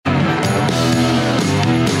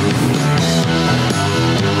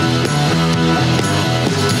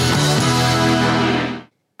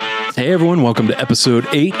Hey everyone, welcome to episode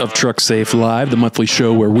 8 of Truck Safe Live, the monthly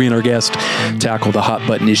show where we and our guests tackle the hot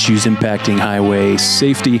button issues impacting highway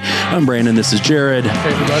safety. I'm Brandon, this is Jared.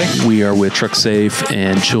 Hey everybody. We are with Truck Safe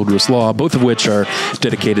and Childress Law, both of which are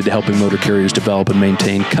dedicated to helping motor carriers develop and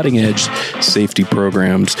maintain cutting-edge safety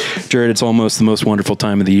programs. Jared, it's almost the most wonderful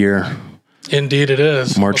time of the year. Indeed it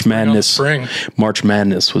is. March Madness. Spring. March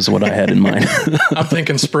Madness was what I had in mind. I'm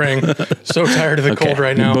thinking spring. So tired of the cold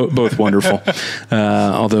right now. Both wonderful.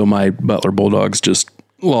 Although my Butler Bulldogs just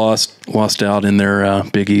lost out in their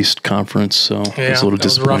Big East conference, so it was a little disappointing. That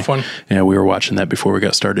was a rough one. Yeah, we were watching that before we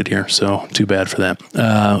got started here, so too bad for that.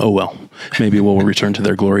 Oh well, maybe we'll return to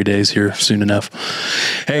their glory days here soon enough.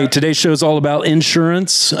 Hey, today's show is all about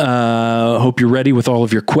insurance. Hope you're ready with all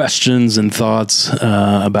of your questions and thoughts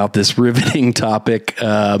about this riveting topic.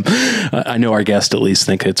 I know our guests at least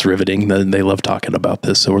think it's riveting. They love talking about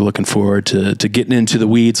this, so we're looking forward to getting into the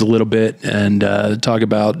weeds a little bit and talk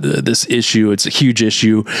about this issue. It's a huge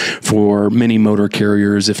issue for many motor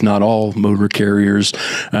carriers, if not all motor carriers.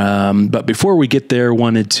 But before we get there,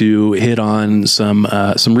 wanted to hit on some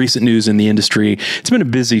recent news in the industry. It's been a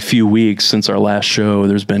busy few weeks since our last show.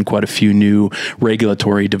 There's been quite a few new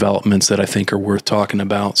regulatory developments that I think are worth talking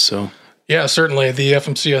about. So. Yeah, certainly. The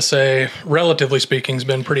FMCSA, relatively speaking, has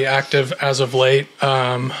been pretty active as of late.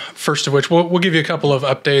 First of which, we'll give you a couple of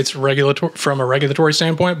updates from a regulatory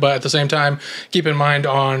standpoint, but at the same time, keep in mind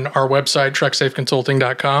on our website,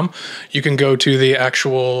 trucksafeconsulting.com, you can go to the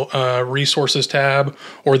actual resources tab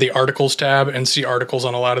or the articles tab and see articles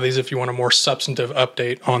on a lot of these if you want a more substantive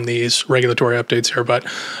update on these regulatory updates here. But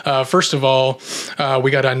first of all, we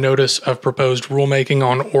got a notice of proposed rulemaking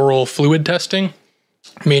on oral fluid testing,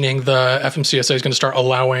 meaning the FMCSA is going to start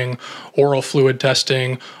allowing oral fluid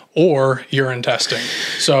testing or urine testing.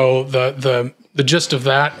 So the gist of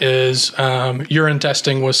that is urine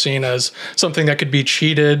testing was seen as something that could be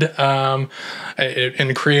cheated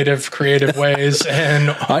in creative ways. And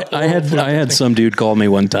I had some dude call me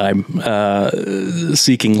one time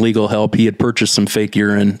seeking legal help. He had purchased some fake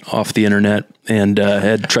urine off the internet and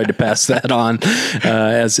had tried to pass that on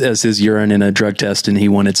as his urine in a drug test, and he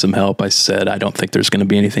wanted some help. I said, I don't think there's going to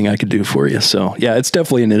be anything I could do for you. So yeah, it's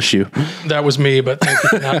definitely an issue. That was me, but thank you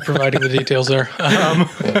for not providing the details there.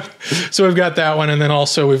 So we've got that one, and then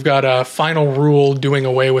also we've got a final rule doing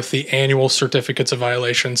away with the annual certificates of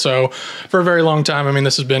violation. So for a very long time, I mean,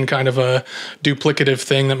 this has been kind of a duplicative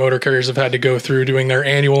thing that motor carriers have had to go through, doing their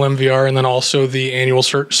annual MVR and then also the annual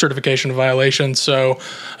certification of violation. So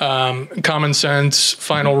common sense,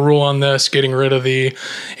 final rule on this, getting rid of the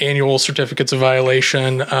annual certificates of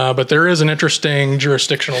violation. But there is an interesting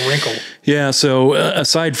jurisdictional wrinkle. Yeah, so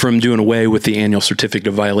aside from doing away with the annual certificate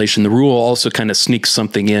of violation, the rule also kind of sneaks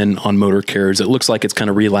something in on motor carriers. It looks like it's kind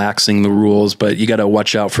of relaxing the rules, but you got to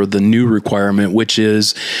watch out for the new requirement, which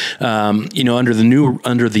is,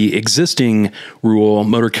 under the existing rule,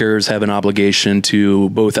 motor carriers have an obligation to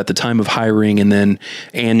both at the time of hiring and then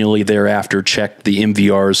annually thereafter check the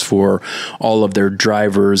MVRs for all of their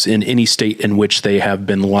drivers in any state in which they have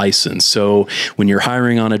been licensed. So when you're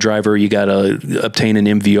hiring on a driver, you got to obtain an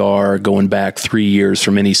MVR going back 3 years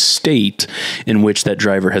from any state in which that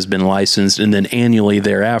driver has been licensed, and then annually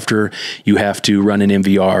thereafter, you have to run an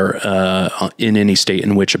MVR in any state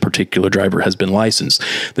in which a particular driver has been licensed.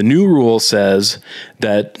 The new rule says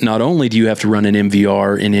that not only do you have to run an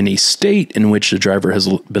MVR in any state in which the driver has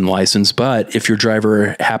been licensed, but if your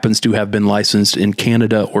driver happens to have been licensed in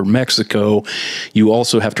Canada or Mexico, you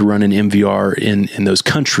also have to run an MVR in those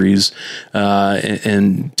countries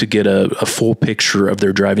and to get a full picture of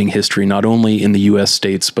their driving history, not only in the U.S.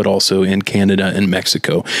 states, but also in Canada and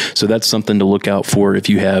Mexico. So that's something to look out for if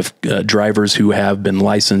you have drivers who have been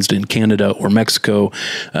licensed in Canada or Mexico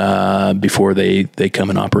before they come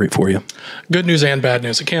and operate for you. Good news and bad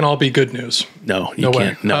news. It can't all be good news. No, you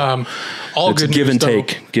can't. No. All it's good give news, and take.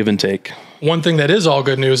 Though, give and take. one thing that is all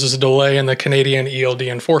good news is a delay in the Canadian ELD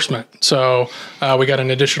enforcement. So we got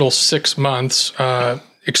an additional 6 months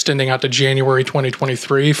extending out to January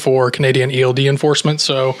 2023 for Canadian ELD enforcement.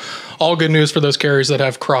 So all good news for those carriers that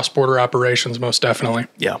have cross-border operations, most definitely.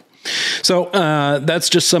 Yeah. So that's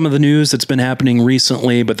just some of the news that's been happening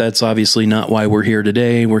recently, but that's obviously not why we're here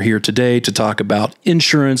today. We're here today to talk about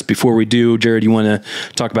insurance. Before we do, Jared, you want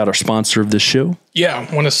to talk about our sponsor of this show? Yeah,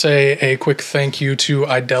 I want to say a quick thank you to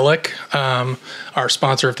Idelic, our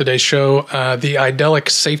sponsor of today's show. The Idelic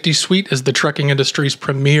Safety Suite is the trucking industry's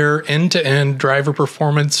premier end-to-end driver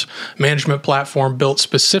performance management platform built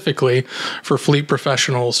specifically for fleet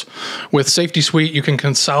professionals. With Safety Suite, you can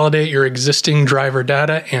consolidate your existing driver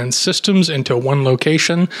data and systems into one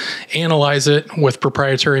location, analyze it with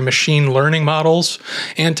proprietary machine learning models,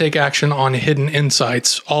 and take action on hidden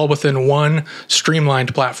insights, all within one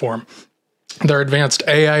streamlined platform. Their advanced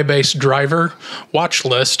AI-based driver watch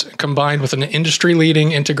list, combined with an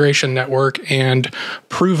industry-leading integration network and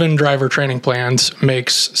proven driver training plans,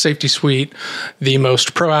 makes Safety Suite the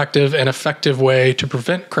most proactive and effective way to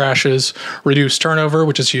prevent crashes, reduce turnover,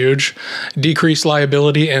 which is huge, decrease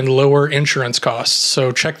liability, and lower insurance costs.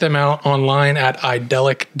 So check them out online at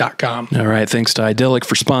idelic.com. All right. Thanks to Idelic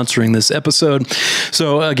for sponsoring this episode.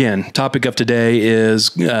 So again, topic of today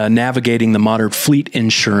is navigating the modern fleet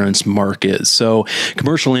insurance market. So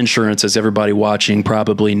commercial insurance, as everybody watching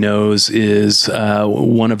probably knows, is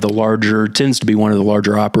tends to be one of the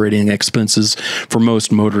larger operating expenses for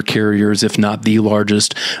most motor carriers, if not the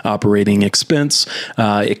largest operating expense.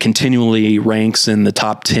 It continually ranks in the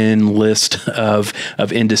top 10 list of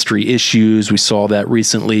industry issues. We saw that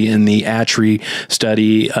recently in the ATRI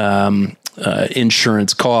study.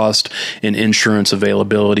 Insurance cost and insurance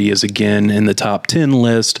availability is again in the top 10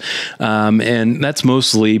 list. And that's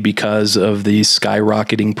mostly because of the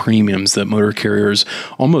skyrocketing premiums that motor carriers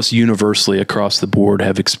almost universally across the board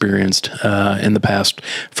have experienced in the past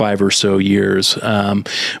 5 or so years,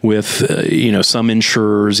 with some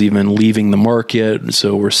insurers even leaving the market.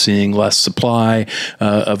 So we're seeing less supply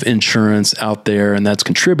of insurance out there, and that's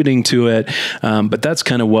contributing to it. But that's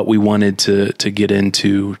kind of what we wanted to get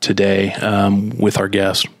into today with our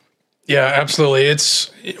guest. Yeah, absolutely.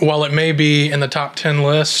 While it may be in the top 10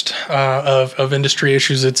 list of industry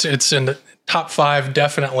issues, it's in the top 5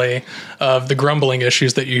 definitely of the grumbling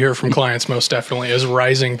issues that you hear from clients. Most definitely is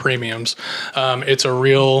rising premiums. It's a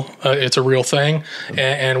real thing,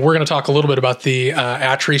 and we're going to talk a little bit about the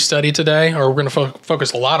ATRI study today, or we're going to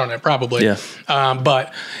focus a lot on it probably. Yeah.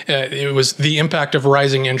 But it was the impact of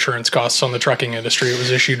rising insurance costs on the trucking industry. It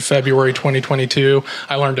was issued February 2022.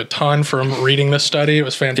 I learned a ton from reading this study. It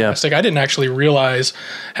was fantastic. Yeah. I didn't actually realize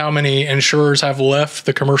how many insurers have left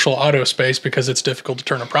the commercial auto space because it's difficult to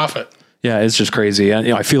turn a profit. Yeah, it's just crazy.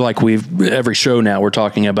 I feel like every show now we're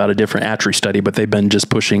talking about a different ATRI study, but they've been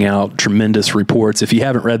just pushing out tremendous reports. If you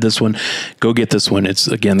haven't read this one, go get this one. It's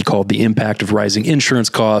again called "The Impact of Rising Insurance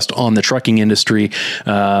Cost on the Trucking Industry."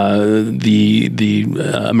 The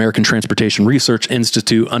American Transportation Research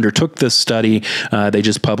Institute undertook this study. They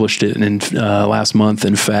just published it in last month,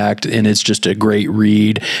 in fact, and it's just a great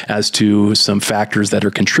read as to some factors that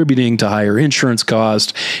are contributing to higher insurance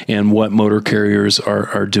costs and what motor carriers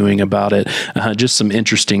are doing about it. Just some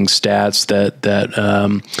interesting stats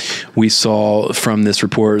that we saw from this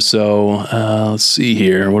report. So let's see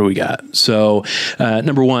here. What do we got? So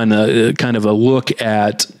number one, kind of a look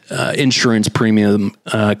at insurance premium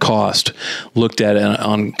cost, looked at it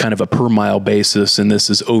on kind of a per mile basis, and this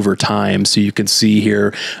is over time. So you can see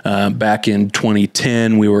here, back in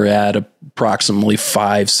 2010, we were at approximately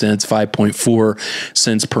 5.4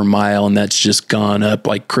 cents per mile, and that's just gone up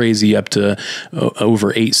like crazy, up to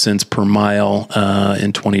over 8 cents per mile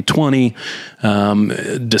in 2020.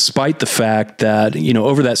 Despite the fact that,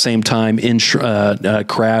 over that same time,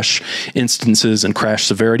 crash instances and crash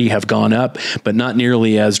severity have gone up, but not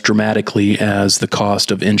nearly as dramatically as the cost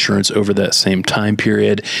of insurance over that same time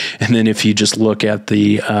period. And then if you just look at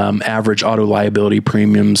the average auto liability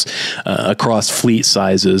premiums across fleet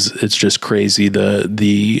sizes, it's just crazy,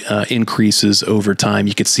 the increases over time.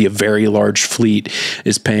 You could see a very large fleet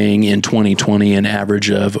is paying in 2020 an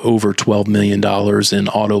average of over $12 million in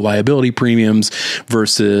auto liability premiums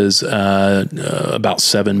versus about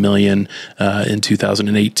 $7 million in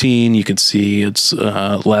 2018. You can see it's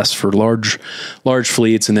less for large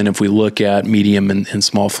fleets. And then if we look at medium and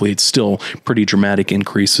small fleets, still pretty dramatic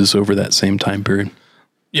increases over that same time period.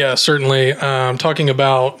 Yeah, certainly. Talking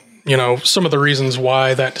about some of the reasons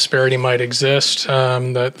why that disparity might exist,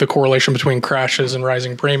 the correlation between crashes and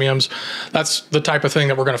rising premiums. That's the type of thing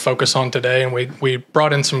that we're going to focus on today. And we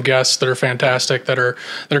brought in some guests that are fantastic, that are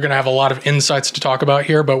going to have a lot of insights to talk about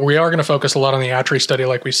here. But we are going to focus a lot on the ATRI study,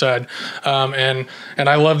 like we said. And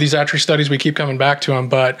I love these ATRI studies. We keep coming back to them,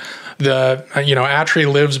 but ATRI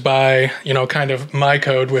lives by, kind of my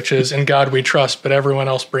code, which is in God we trust, but everyone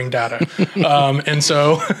else bring data. And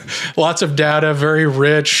so lots of data, very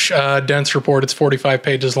rich, dense report. It's 45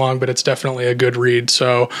 pages long, but it's definitely a good read.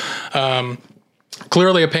 So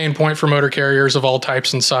clearly a pain point for motor carriers of all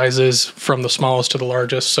types and sizes, from the smallest to the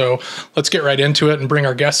largest. So let's get right into it and bring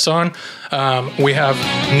our guests on. We have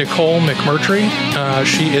Nicole McMurtry.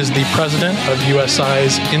 She is the president of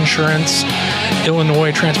USI's Insurance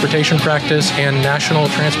Illinois Transportation Practice and National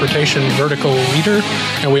Transportation Vertical Leader.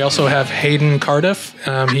 And we also have Hayden Cardiff.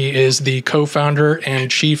 He is the co-founder and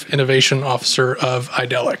chief innovation officer of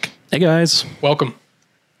Idelic. Hey, guys. Welcome.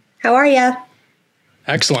 How are you?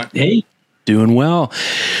 Excellent. Hey. Doing well.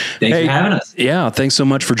 Thanks for having us. Yeah, thanks so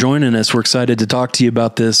much for joining us. We're excited to talk to you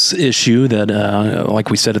about this issue that, like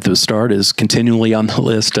we said at the start, is continually on the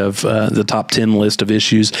list of the top 10 list of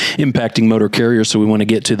issues impacting motor carriers. So we want to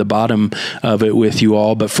get to the bottom of it with you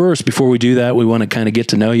all. But first, before we do that, we want to kind of get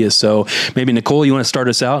to know you. So maybe, Nicole, you want to start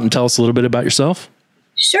us out and tell us a little bit about yourself?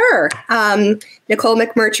 Sure. Nicole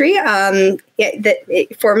McMurtry,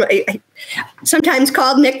 sometimes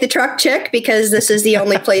called Nick the Truck Chick, because this is the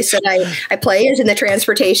only place that I play is in the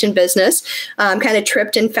transportation business. Kind of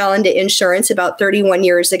tripped and fell into insurance about 31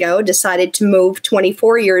 years ago, decided to move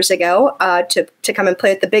 24 years ago to come and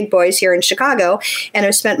play with the big boys here in Chicago, and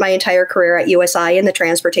I've spent my entire career at USI in the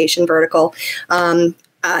transportation vertical.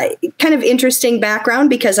 Kind of interesting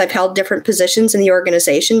background because I've held different positions in the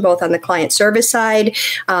organization, both on the client service side.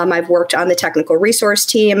 I've worked on the technical resource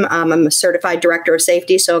team. I'm a certified director of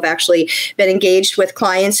safety, so I've actually been engaged with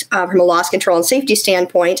clients from a loss control and safety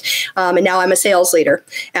standpoint. And now I'm a sales leader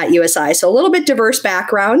at USI. So a little bit diverse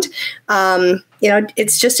background.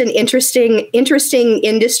 It's just an interesting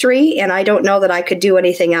industry, and I don't know that I could do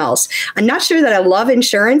anything else. I'm not sure that I love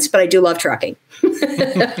insurance, but I do love trucking.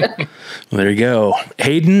 Well, there you go.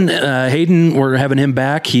 Hayden, we're having him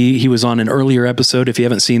back. He was on an earlier episode. If you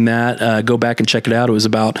haven't seen that, go back and check it out. It was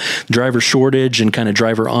about driver shortage and kind of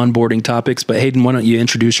driver onboarding topics. But Hayden, why don't you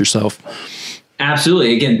introduce yourself?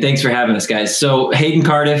 Absolutely. Again, thanks for having us, guys. So Hayden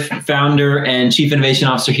Cardiff, founder and chief innovation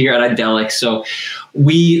officer here at Idelic. So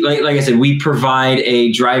we, like I said, we provide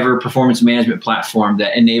a driver performance management platform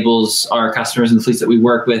that enables our customers and the fleets that we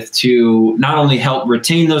work with to not only help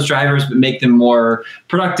retain those drivers, but make them more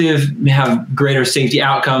productive, have greater safety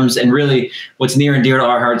outcomes, and really what's near and dear to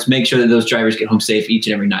our hearts, make sure that those drivers get home safe each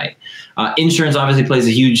and every night. Insurance obviously plays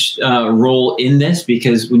a huge role in this,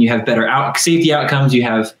 because when you have better safety outcomes, you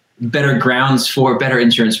have better grounds for better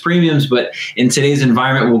insurance premiums. But in today's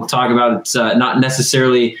environment, we'll talk about it's not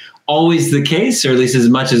necessarily always the case, or at least as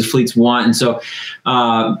much as fleets want. And so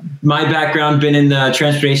my background, been in the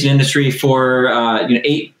transportation industry for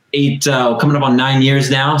coming up on 9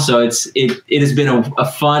 years now. So it has been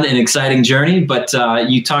a fun and exciting journey. But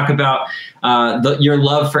you talk about your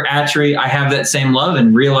love for ATRI. I have that same love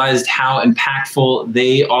and realized how impactful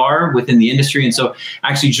they are within the industry. And so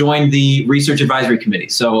I actually joined the research advisory committee.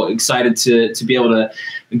 So excited to be able to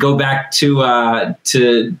go back to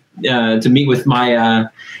meet with my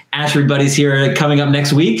ATRI buddies here coming up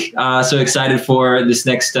next week. So excited for this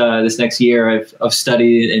next year of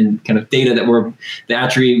study and kind of data that the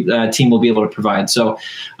ATRI team will be able to provide. So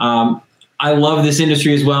I love this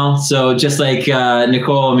industry as well. So just like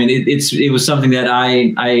Nicole, I mean, it was something that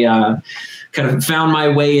I kind of found my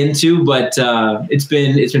way into, but it's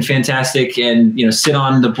been fantastic. And sit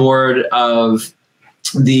on the board of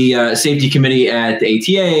the safety committee at the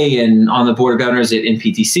ATA and on the board of governors at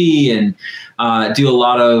NPTC, and do a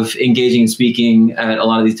lot of engaging and speaking at a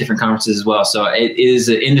lot of these different conferences as well. So it is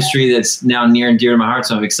an industry that's now near and dear to my heart.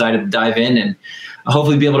 So I'm excited to dive in and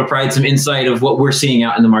hopefully be able to provide some insight of what we're seeing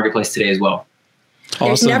out in the marketplace today as well. Awesome.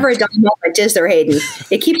 There's never a dull moment, is there, Hayden?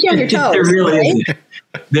 It keeps you on your toes. There really isn't.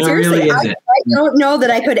 Seriously, I don't know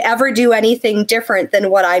that I could ever do anything different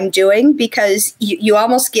than what I'm doing, because you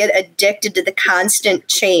almost get addicted to the constant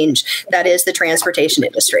change that is the transportation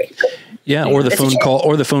industry. Yeah, or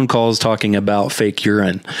the phone calls talking about fake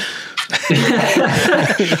urine.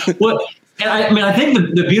 Well, I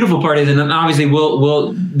think the beautiful part is, and obviously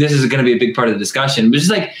this is going to be a big part of the discussion, but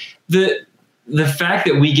just like the fact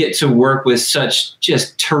that we get to work with such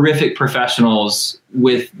just terrific professionals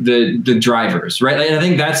with the drivers, right? And I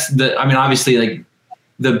think that's obviously like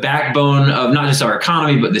the backbone of not just our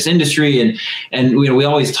economy, but this industry. And we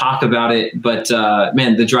always talk about it, but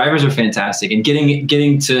man, the drivers are fantastic, and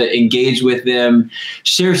getting to engage with them,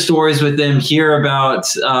 share stories with them, hear about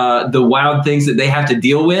the wild things that they have to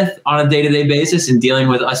deal with on a day-to-day basis, and dealing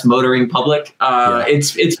with us motoring public.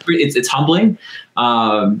 It's humbling.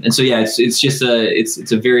 And so, yeah,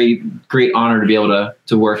 it's a very great honor to be able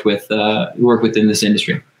to work within this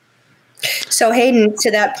industry. So Hayden,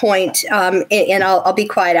 to that point, and I'll be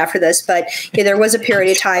quiet after this, but there was a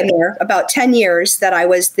period of time there, about 10 years, that I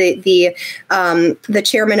was the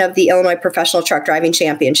chairman of the Illinois Professional Truck Driving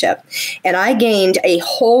Championship, and I gained a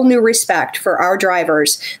whole new respect for our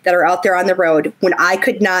drivers that are out there on the road when I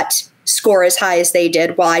could not score as high as they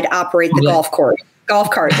did while I'd operate the golf cart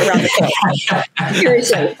around the course.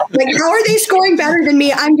 Seriously. Like, how are they scoring better than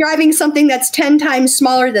me? I'm driving something that's 10 times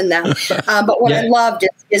smaller than them. But what I loved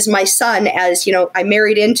is my son, as you know, I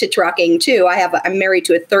married into trucking too. I'm married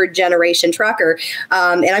to a third generation trucker.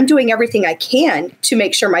 And I'm doing everything I can to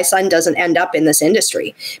make sure my son doesn't end up in this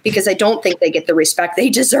industry, because I don't think they get the respect they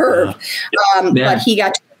deserve. But he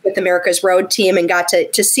got to with America's Road Team and got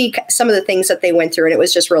to see some of the things that they went through, and it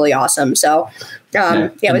was just really awesome. So,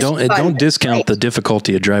 it was fun. Don't discount the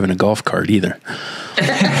difficulty of driving a golf cart either.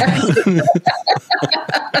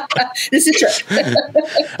 This is true.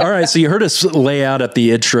 All right, so you heard us lay out at the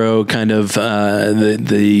intro kind of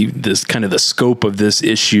the scope of this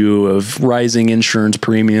issue of rising insurance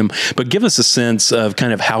premium, but give us a sense of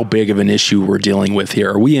kind of how big of an issue we're dealing with here.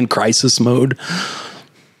 Are we in crisis mode?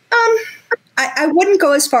 I wouldn't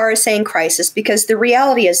go as far as saying crisis, because the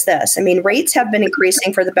reality is this. I mean, rates have been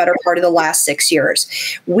increasing for the better part of the last 6 years.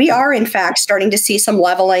 We are, in fact, starting to see some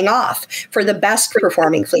leveling off for the best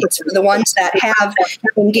performing fleets, for the ones that have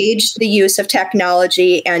engaged the use of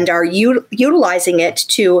technology and are utilizing it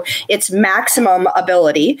to its maximum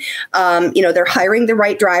ability. They're hiring the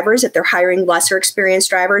right drivers. If they're hiring lesser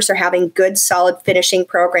experienced drivers, they're having good, solid finishing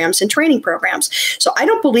programs and training programs. So I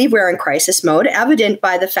don't believe we're in crisis mode, evident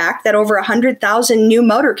by the fact that over 100,000 new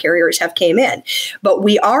motor carriers have came in. But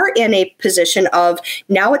we are in a position of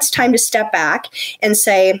now it's time to step back and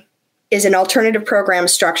say, is an alternative program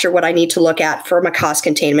structure what I need to look at from a cost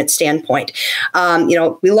containment standpoint?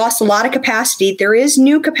 We lost a lot of capacity. There is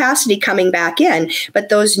new capacity coming back in, but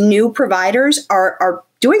those new providers are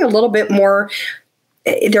doing a little bit more.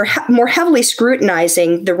 They're more heavily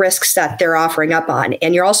scrutinizing the risks that they're offering up on.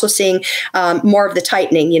 And you're also seeing more of the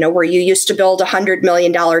tightening, where you used to build $100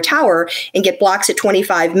 million tower and get blocks at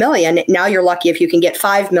 25 million. Now you're lucky if you can get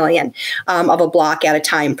 5 million of a block at a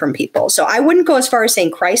time from people. So I wouldn't go as far as saying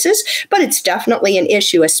crisis, but it's definitely an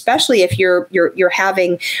issue, especially if you're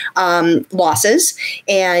having losses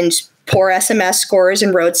and poor SMS scores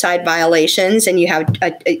and roadside violations, and you have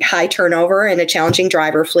a high turnover and a challenging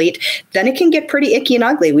driver fleet, then it can get pretty icky and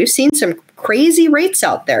ugly. We've seen some crazy rates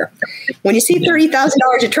out there. When you see $30,000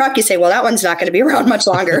 a truck, you say, well, that one's not going to be around much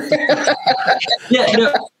longer.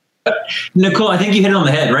 Nicole, I think you hit it on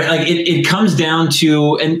the head, right? Like it comes down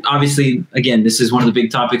to, and obviously, again, this is one of the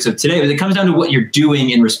big topics of today, but it comes down to what you're doing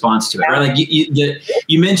in response to it, right? Like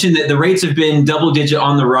you mentioned that the rates have been double digit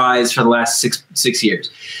on the rise for the last six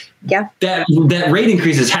years. Yeah, that rate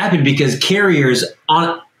increase has happened because carriers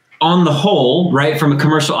on the whole, right, from a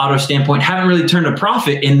commercial auto standpoint, haven't really turned a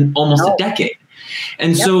profit in almost a decade.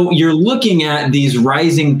 And so you're looking at these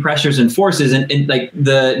rising pressures and forces, and like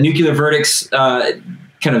the nuclear verdicts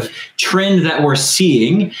kind of trend that we're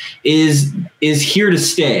seeing is here to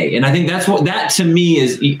stay. And I think that to me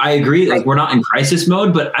is, I agree, like we're not in crisis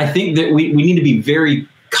mode, but I think that we need to be very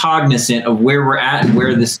cognizant of where we're at and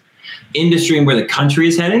where this industry and where the country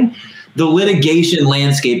is heading. The litigation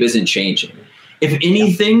landscape isn't changing. If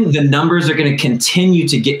anything, the numbers are going to continue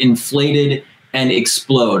to get inflated and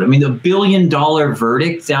explode. I mean, the $1 billion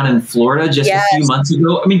verdict down in Florida just a few months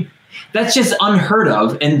ago, I mean, that's just unheard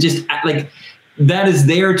of. And just like that is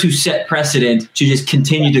there to set precedent to just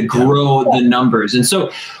continue to grow the numbers. And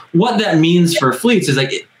so what that means for fleets is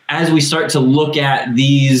like, as we start to look at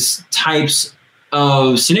these types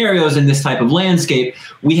of scenarios in this type of landscape,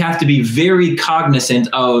 we have to be very cognizant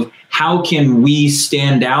of how can we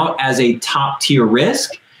stand out as a top tier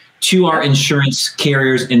risk to our insurance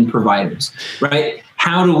carriers and providers, right?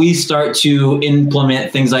 How do we start to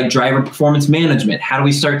implement things like driver performance management? How do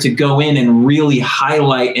we start to go in and really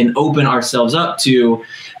highlight and open ourselves up to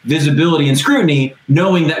visibility and scrutiny,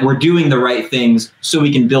 knowing that we're doing the right things so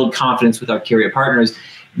we can build confidence with our carrier partners?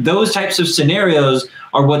 Those types of scenarios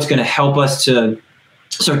are what's going to help us to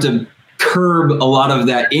start to curb a lot of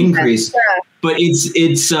that increase. But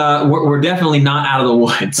we're definitely not out of the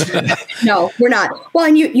woods. No, we're not. Well,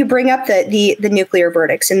 and you bring up the nuclear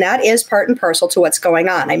verdicts, and that is part and parcel to what's going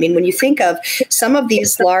on. I mean, when you think of some of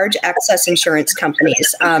these large excess insurance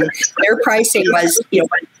companies, their pricing was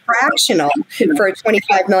fractional for a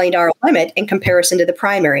 $25 million limit in comparison to the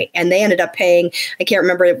primary. And they ended up paying, I can't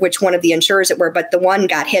remember which one of the insurers it were, but the one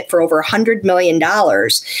got hit for over $100 million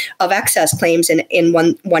of excess claims in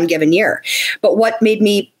one given year. But what made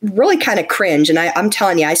me really kind of cringe cringe. And I'm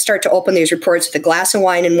telling you, I start to open these reports with a glass of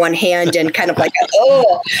wine in one hand and kind of like,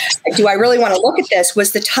 oh, do I really want to look at this?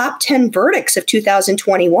 Was the top 10 verdicts of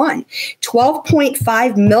 2021.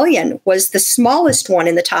 12.5 million was the smallest one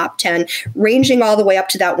in the top 10, ranging all the way up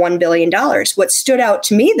to that $1 billion. What stood out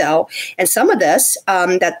to me, though, and some of this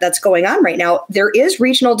that's going on right now, there is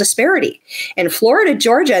regional disparity. And Florida,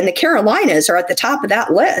 Georgia, and the Carolinas are at the top of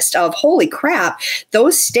that list of, holy crap,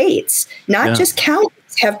 those states, not just counties,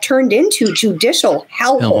 have turned into judicial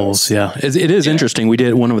hellholes. Yeah, it is interesting. We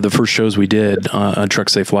did one of the first shows we did on Truck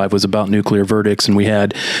Safe Live was about nuclear verdicts, and we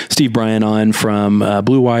had Steve Bryan on from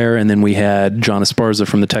Blue Wire, and then we had John Esparza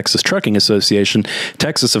from the Texas Trucking Association.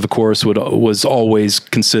 Texas, of course, was always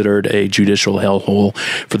considered a judicial hellhole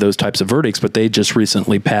for those types of verdicts, but they just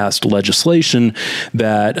recently passed legislation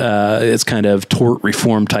that is kind of tort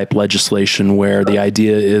reform type legislation, where the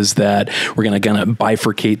idea is that we're going to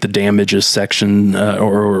bifurcate the damages section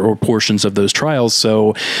or portions of those trials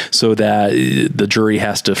so that the jury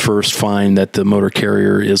has to first find that the motor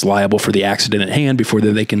carrier is liable for the accident at hand before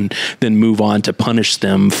they can then move on to punish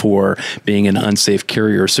them for being an unsafe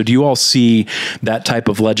carrier. So do you all see that type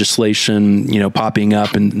of legislation, popping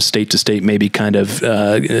up in state to state, maybe kind of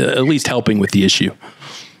at least helping with the issue?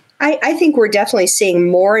 I think we're definitely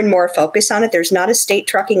seeing more and more focus on it. There's not a state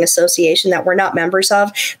trucking association that we're not members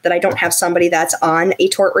of that I don't have somebody that's on a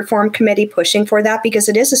tort reform committee pushing for that, because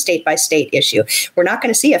it is a state by state issue. We're not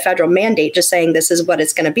going to see a federal mandate just saying this is what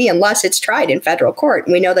it's going to be unless it's tried in federal court.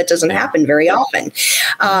 And we know that doesn't happen very often.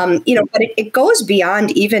 But it goes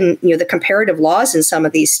beyond even, the comparative laws in some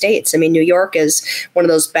of these states. I mean, New York is one of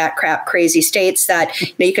those bat crap crazy states that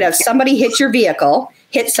you could have somebody hit your vehicle,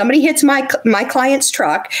 somebody hits my client's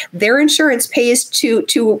truck, their insurance pays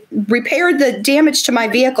to repair the damage to my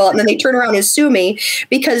vehicle, and then they turn around and sue me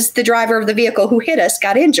because the driver of the vehicle who hit us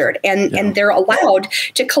got injured, and they're allowed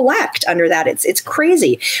to collect under that. It's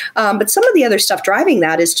crazy. But some of the other stuff driving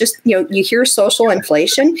that is just, you hear social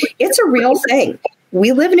inflation. It's a real thing.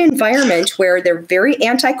 We live in an environment where they're very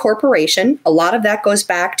anti-corporation. A lot of that goes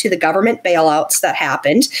back to the government bailouts that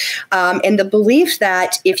happened, and the belief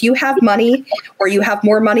that if you have money or you have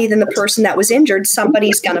more money than the person that was injured,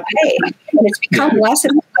 somebody's going to pay. And it's become less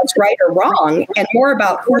about what's right or wrong and more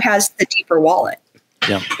about who has the deeper wallet.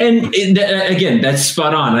 Yeah. And again, that's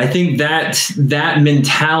spot on. I think that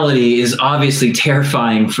mentality is obviously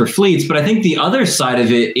terrifying for fleets, but I think the other side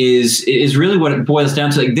of it is really what it boils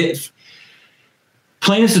down to. Like,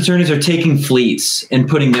 plaintiffs' attorneys are taking fleets and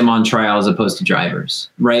putting them on trial as opposed to drivers,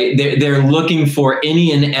 right? They're looking for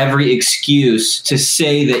any and every excuse to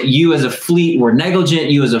say that you as a fleet were negligent,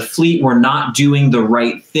 you as a fleet were not doing the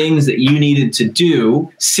right things that you needed to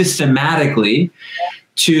do systematically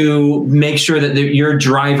to make sure that your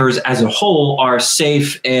drivers as a whole are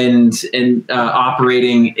safe and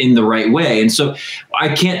operating in the right way. And so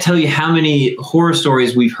I can't tell you how many horror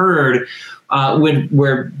stories we've heard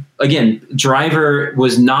where again, driver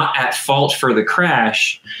was not at fault for the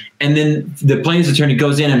crash, and then the plaintiff's attorney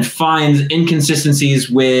goes in and finds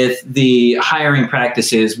inconsistencies with the hiring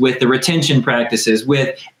practices, with the retention practices,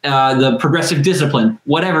 with the progressive discipline,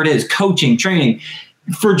 whatever it is, coaching, training,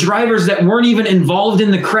 for drivers that weren't even involved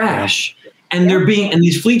in the crash. And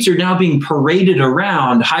these fleets are now being paraded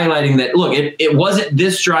around, highlighting that, look, it wasn't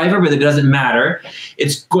this driver, but it doesn't matter.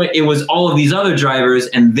 It was all of these other drivers,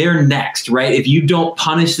 and they're next, right? If you don't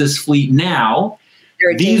punish this fleet now,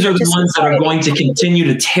 these are the ones that are going to continue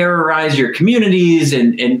to terrorize your communities,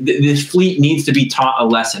 and this fleet needs to be taught a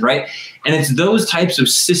lesson, right? And it's those types of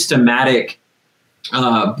systematic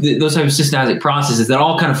processes that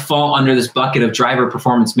all kind of fall under this bucket of driver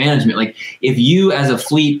performance management. Like, if you as a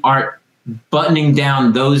fleet aren't buttoning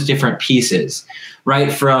down those different pieces,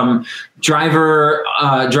 right, from driver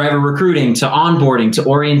recruiting to onboarding to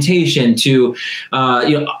orientation to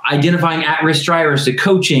identifying at-risk drivers to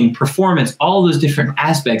coaching, performance, all those different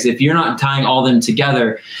aspects. If you're not tying all them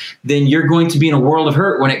together, then you're going to be in a world of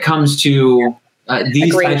hurt when it comes to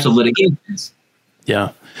these types of litigations.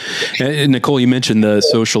 Yeah. And Nicole, you mentioned the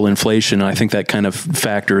social inflation. I think that kind of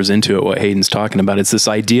factors into it, what Hayden's talking about. It's this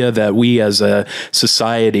idea that we as a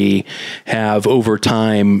society have over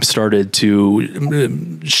time started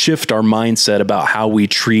to shift our mindset about how we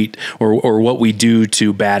treat or what we do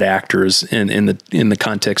to bad actors in the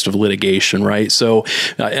context of litigation, right? So,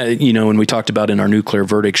 when we talked about in our nuclear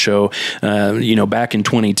verdict show, back in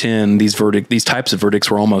 2010, these types of verdicts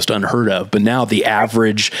were almost unheard of. But now the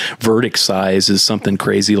average verdict size is something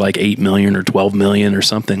crazy like 8 million or 12 million or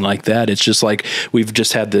something like that. It's just like we've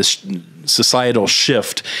just had this societal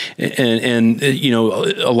shift, and you know,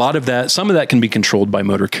 a lot of that, some of that can be controlled by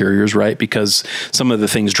motor carriers, right? Because some of the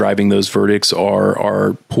things driving those verdicts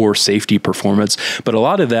are poor safety performance, but a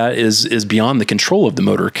lot of that is beyond the control of the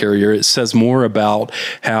motor carrier. It says more about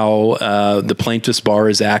how the plaintiff's bar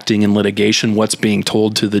is acting in litigation, what's being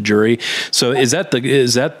told to the jury. So is that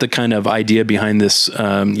the kind of idea behind this,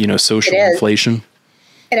 you know, social inflation?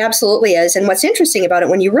 It absolutely is. And what's interesting about it,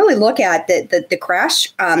 when you really look at the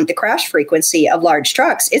crash frequency of large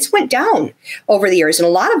trucks, it's went down over the years. And a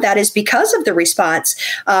lot of that is because of the response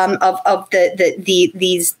of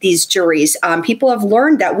these juries. People have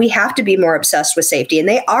learned that we have to be more obsessed with safety, and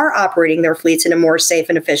they are operating their fleets in a more safe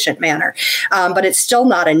and efficient manner. But it's still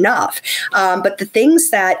not enough. But the things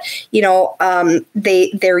that, you know,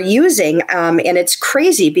 they're using, and it's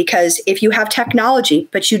crazy because if you have technology,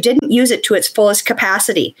 but you didn't use it to its fullest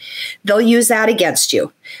capacity, they'll use that against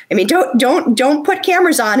you. I mean, don't put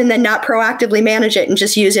cameras on and then not proactively manage it and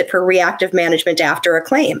just use it for reactive management after a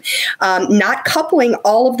claim. Not coupling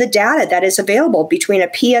all of the data that is available between a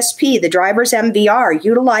PSP, the driver's MVR,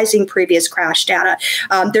 utilizing previous crash data,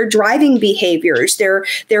 their driving behaviors, their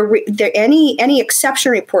any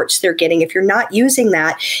exception reports they're getting. If you're not using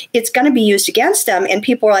that, it's going to be used against them. And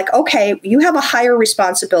people are like, okay, you have a higher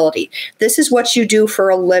responsibility. This is what you do for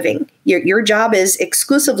a living. Your job is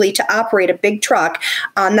exclusively to operate a big truck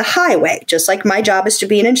on the highway, just like my job is to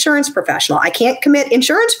be an insurance professional. I can't commit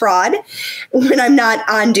insurance fraud when I'm not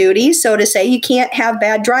on duty. So to say, you can't have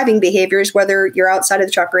bad driving behaviors, whether you're outside of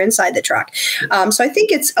the truck or inside the truck. So I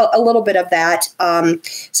think it's a little bit of that.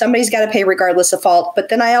 Somebody's got to pay regardless of fault. But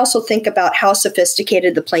then I also think about how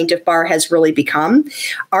sophisticated the plaintiff bar has really become.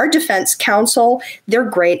 Our defense counsel, they're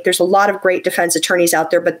great. There's a lot of great defense attorneys out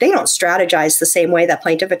there, but they don't strategize the same way that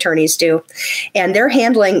plaintiff attorneys do. And they're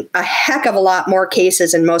handling a heck of a lot more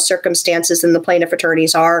cases in most circumstances than the plaintiff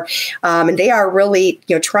attorneys are. And they are really,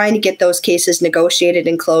 you know, trying to get those cases negotiated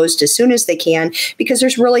and closed as soon as they can, because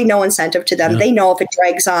there's really no incentive to them. Yeah. They know if it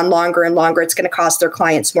drags on longer and longer, it's going to cost their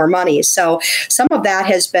clients more money. So some of that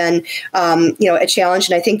has been, you know, a challenge.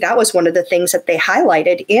 And I think that was one of the things that they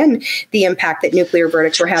highlighted in the impact that nuclear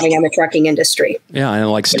verdicts were having on the trucking industry. Yeah. And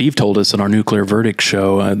like Steve told us in our nuclear verdict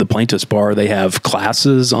show, the plaintiff's bar, they have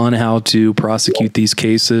classes on how to prosecute these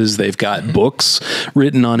cases. They've got books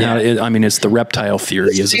written on how to, I mean, it's the reptile theory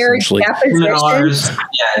is essentially.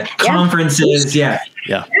 Conferences. Yeah.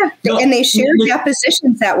 And they share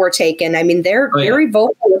depositions that were taken. I mean, they're very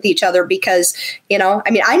vocal with each other because, you know,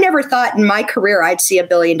 I mean, I never thought in my career I'd see $1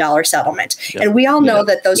 billion settlement. Yeah. And we all know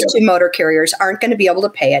that those two motor carriers aren't going to be able to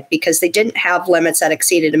pay it because they didn't have limits that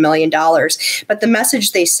exceeded $1 million. But the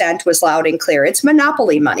message they sent was loud and clear. It's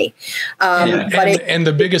monopoly money. And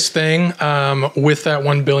the biggest thing with that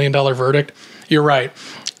 $1 billion verdict, you're right,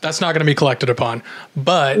 that's not going to be collected upon.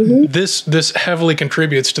 But this heavily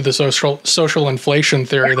contributes to the social inflation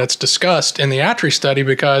theory that's discussed in the ATRI study,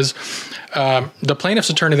 because the plaintiff's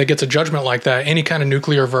attorney that gets a judgment like that, any kind of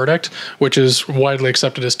nuclear verdict, which is widely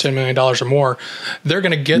accepted as $10 million or more, they're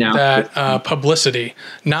going to get that publicity,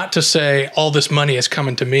 not to say all this money is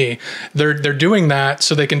coming to me. They're doing that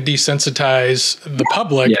so they can desensitize the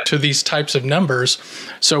public to these types of numbers.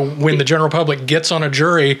 So when the general public gets on a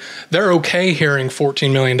jury, they're okay hearing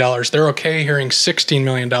 $14 million. They're okay hearing $16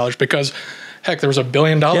 million because, heck, there was $1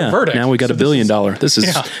 billion verdict. Now we got $1 billion. This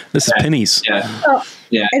is pennies.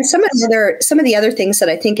 And some of the other things that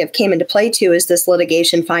I think have came into play too is this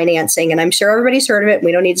litigation financing, and I'm sure everybody's heard of it.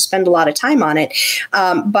 We don't need to spend a lot of time on it,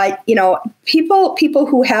 but you know, people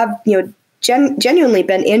who have, you know, genuinely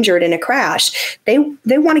been injured in a crash, they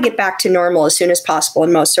want to get back to normal as soon as possible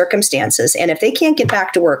in most circumstances. And if they can't get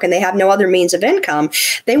back to work and they have no other means of income,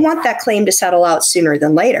 they want that claim to settle out sooner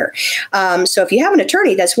than later. So if you have an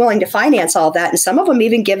attorney that's willing to finance all that, and some of them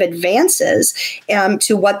even give advances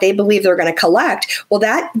to what they believe they're going to collect, well,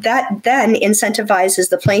 that then incentivizes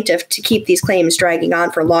the plaintiff to keep these claims dragging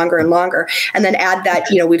on for longer and longer. And then add that,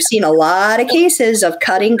 you know, we've seen a lot of cases of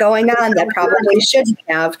cutting going on that probably shouldn't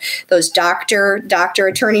have, those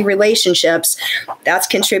doctor-attorney relationships. That's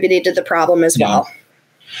contributed to the problem as well.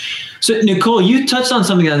 So, Nicole, you touched on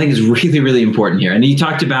something that I think is really, really important here. And you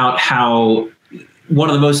talked about how one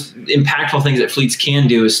of the most impactful things that fleets can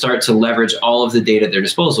do is start to leverage all of the data at their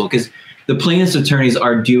disposal, because the plaintiff's attorneys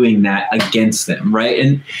are doing that against them, right?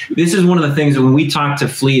 And this is one of the things when we talk to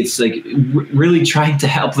fleets, like really trying to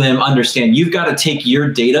help them understand, you've got to take your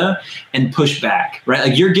data and push back, right?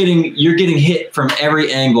 Like you're getting hit from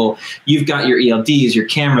every angle. You've got your ELDs, your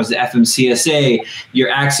cameras, the FMCSA, your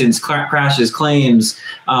accidents, crashes, claims,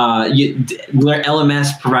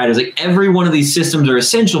 LMS providers. Like every one of these systems are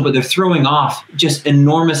essential, but they're throwing off just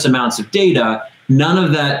enormous amounts of data.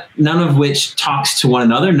 none of which talks to one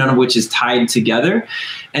another, none of which is tied together.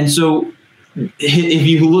 And so if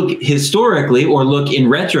you look historically or look in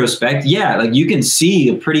retrospect, yeah, like you can see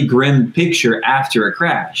a pretty grim picture after a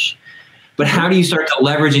crash. But how do you start to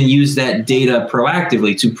leverage and use that data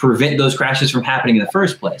proactively to prevent those crashes from happening in the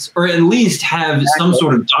first place? Or at least have some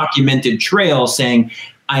sort of documented trail saying,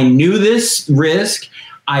 I knew this risk,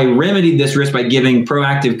 I remedied this risk by giving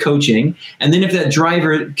proactive coaching. And then if that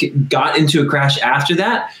driver got into a crash after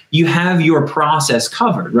that, you have your process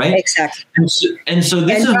covered, right? Exactly. And so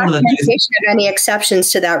this is one of the things. Of any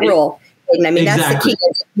exceptions to that rule. I mean, that's the key.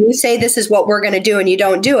 If you say this is what we're going to do and you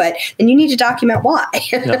don't do it, then you need to document why.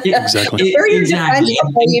 Yeah, exactly. Exactly. Before you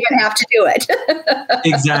even have to do it.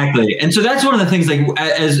 Exactly. And so that's one of the things, like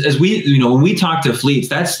as we, when we talk to fleets,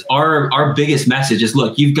 that's our biggest message is,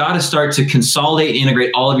 look, you've got to start to consolidate,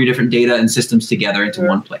 integrate all of your different data and systems together into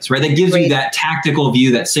one place, right? That gives you that tactical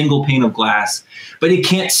view, that single pane of glass, but it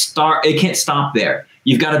can't stop there.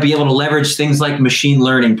 You've got to be able to leverage things like machine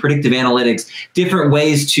learning, predictive analytics, different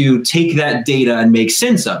ways to take that data and make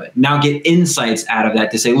sense of it. Now get insights out of that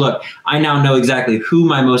to say, look, I now know exactly who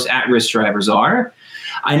my most at-risk drivers are.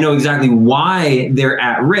 I know exactly why they're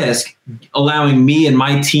at risk, allowing me and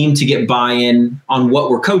my team to get buy-in on what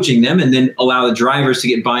we're coaching them, and then allow the drivers to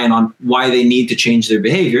get buy-in on why they need to change their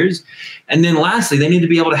behaviors. And then lastly, they need to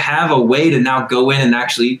be able to have a way to now go in and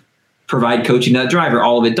actually provide coaching to that driver,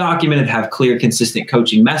 all of it documented, have clear, consistent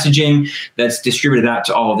coaching messaging that's distributed out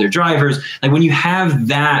to all of their drivers. Like when you have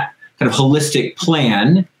that kind of holistic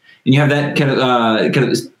plan and you have that kind of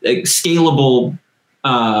scalable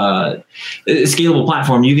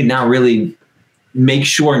platform, you can now really make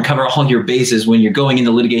sure and cover all your bases when you're going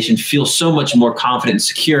into litigation, feel so much more confident and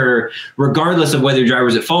secure, regardless of whether your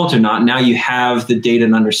driver's at fault or not. Now you have the data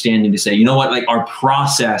and understanding to say, you know what, like our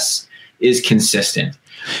process is consistent.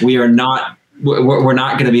 We're not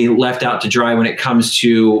going to be left out to dry when it comes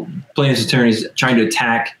to plaintiffs' attorneys trying to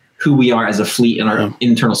attack who we are as a fleet and our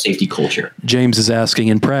internal safety culture. James is asking,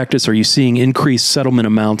 in practice, are you seeing increased settlement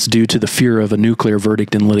amounts due to the fear of a nuclear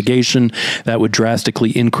verdict in litigation that would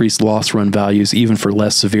drastically increase loss run values even for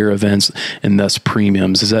less severe events and thus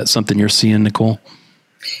premiums? Is that something you're seeing, Nicole?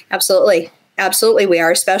 Absolutely. Absolutely, we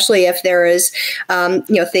are, especially if there is,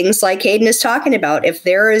 things like Hayden is talking about. If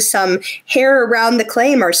there is some hair around the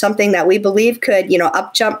claim or something that we believe could,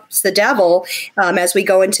 up jumps the devil as we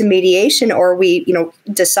go into mediation, or we,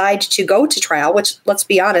 decide to go to trial, which, let's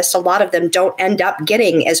be honest, a lot of them don't end up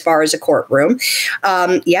getting as far as a courtroom.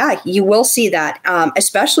 You will see that,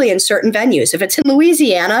 especially in certain venues. If it's in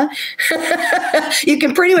Louisiana, you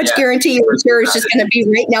can pretty much guarantee your insurer is just going to be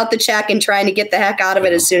writing out the check and trying to get the heck out of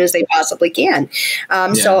it as soon as they possibly can.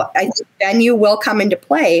 So I think venue will come into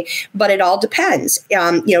play, but it all depends.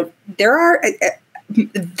 There are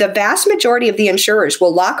the vast majority of the insurers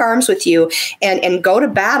will lock arms with you and go to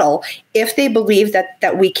battle if they believe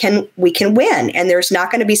that we can win, and there's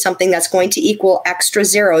not going to be something that's going to equal extra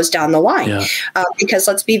zeros down the line. Because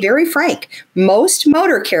let's be very frank, most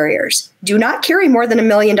motor carriers do not carry more than $1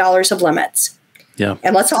 million of limits.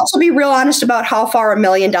 And let's also be real honest about how far $1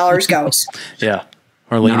 million goes.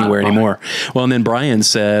 Hardly anywhere anymore. Well, and then Brian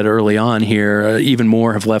said early on here, even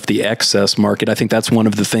more have left the excess market. I think that's one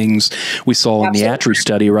of the things we saw in the ATRU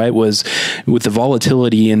study, right, was with the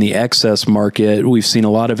volatility in the excess market, we've seen a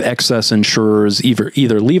lot of excess insurers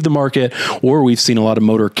either leave the market, or we've seen a lot of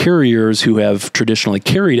motor carriers who have traditionally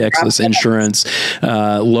carried excess insurance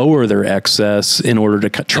lower their excess in order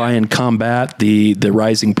to try and combat the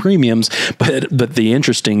rising premiums. But the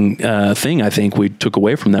interesting thing I think we took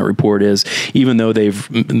away from that report is, even though they've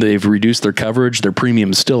reduced their coverage, their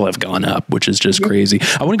premiums still have gone up, which is just crazy.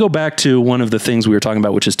 I want to go back to one of the things we were talking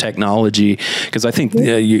about, which is technology, because I think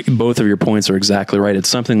both of your points are exactly right. It's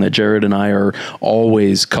something that Jared and I are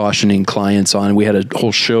always cautioning clients on. We had a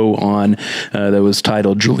whole show on that was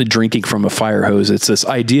titled "Drinking from a Fire Hose." It's this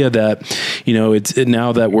idea that,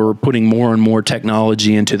 now that we're putting more and more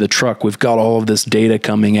technology into the truck, we've got all of this data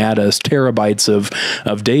coming at us, terabytes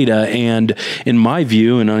of data. And in my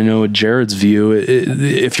view, and I know Jared's view,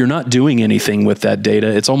 if you're not doing anything with that data,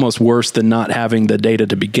 it's almost worse than not having the data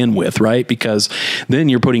to begin with, right? Because then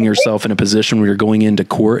you're putting yourself in a position where you're going into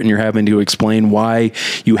court and you're having to explain why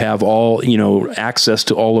you have all, access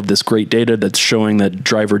to all of this great data that's showing that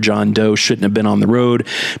driver John Doe shouldn't have been on the road,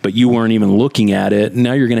 but you weren't even looking at it.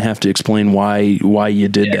 Now you're going to have to explain why you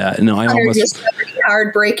did that. And I almost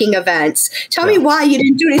hard braking events. Tell me why you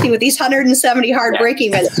didn't do anything with these 170 hard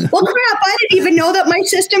braking events. Well, crap, I didn't even know that my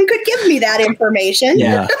system could give me that information.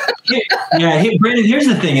 Yeah. Hey, Brandon, here's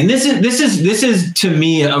the thing. And this is to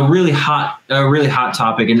me a really hot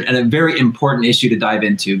topic and a very important issue to dive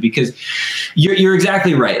into, because you're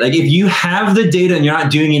exactly right. Like, if you have the data and you're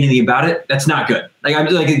not doing anything about it, that's not good. Like,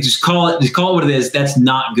 I'm like, just call it what it is. That's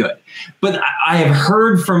not good. But I have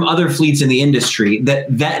heard from other fleets in the industry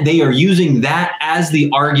that they are using that as the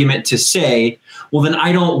argument to say, well, then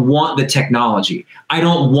I don't want the technology. I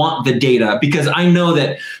don't want the data, because I know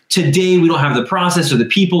that today we don't have the process or the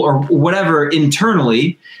people or whatever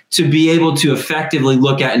internally to be able to effectively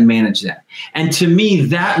look at and manage that. And to me,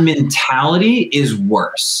 that mentality is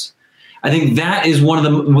worse. I think that is one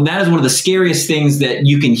of the scariest things that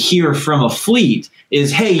you can hear from a fleet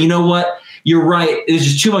is, hey, you know what? You're right. There's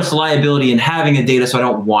just too much liability in having the data, so I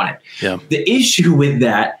don't want it. Yeah. The issue with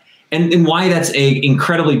that, and why that's a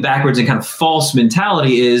incredibly backwards and kind of false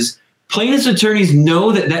mentality, is plaintiffs' attorneys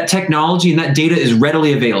know that technology and that data is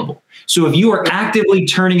readily available. So if you are actively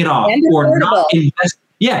turning it off or not investing,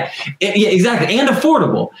 yeah, exactly. And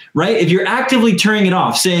affordable, right? If you're actively turning it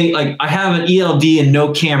off, saying like, I have an ELD and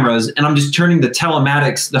no cameras, and I'm just turning the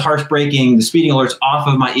telematics, the harsh braking, the speeding alerts off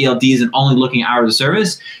of my ELDs and only looking at hours of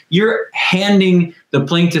service, you're handing the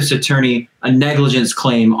plaintiff's attorney a negligence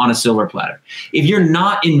claim on a silver platter. If you're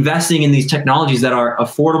not investing in these technologies that are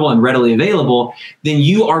affordable and readily available, then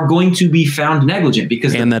you are going to be found negligent,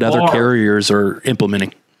 because other carriers are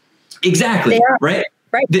implementing. Exactly, right?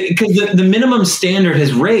 Right. Because the minimum standard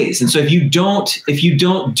has raised. And so if you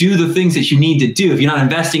don't do the things that you need to do, if you're not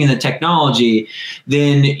investing in the technology,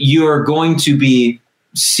 then you're going to be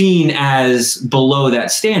seen as below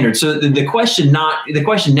that standard. So the question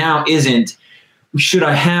now isn't, should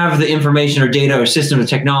I have the information or data or system or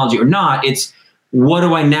technology or not? It's, what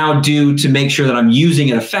do I now do to make sure that I'm using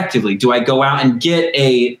it effectively? Do I go out and get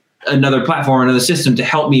another platform, another system to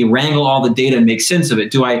help me wrangle all the data and make sense of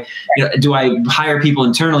it? Do I hire people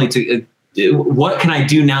internally to, what can I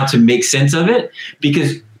do now to make sense of it?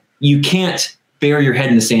 Because you can't bury your head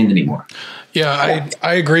in the sand anymore. Yeah,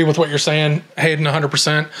 I agree with what you're saying, Hayden,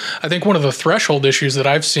 100%. I think one of the threshold issues that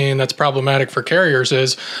I've seen that's problematic for carriers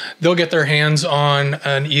is they'll get their hands on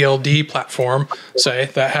an ELD platform, say,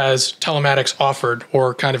 that has telematics offered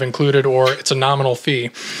or kind of included, or it's a nominal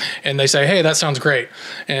fee. And they say, hey, that sounds great.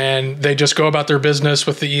 And they just go about their business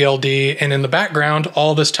with the ELD. And in the background,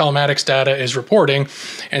 all this telematics data is reporting.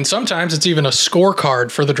 And sometimes it's even a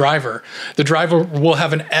scorecard for the driver. The driver will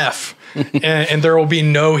have an F. and there will be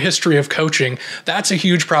no history of coaching. That's a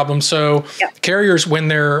huge problem. So carriers, when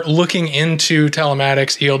they're looking into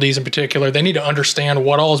telematics, ELDs in particular, they need to understand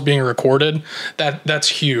what all is being recorded. That's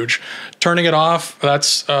huge. Turning it off,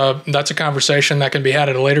 that's a conversation that can be had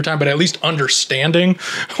at a later time, but at least understanding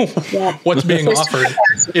what's being offered.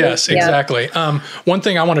 Yes, exactly. One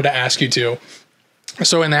thing I wanted to ask you too.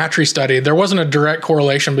 So in the ATRI study, there wasn't a direct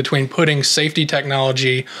correlation between putting safety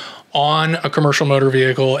technology on a commercial motor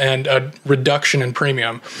vehicle and a reduction in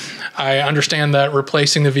premium. I understand that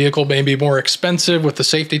replacing the vehicle may be more expensive with the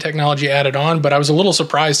safety technology added on, but I was a little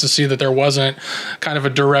surprised to see that there wasn't kind of a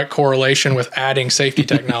direct correlation with adding safety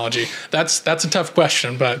technology. That's a tough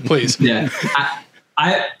question, but please. Yeah.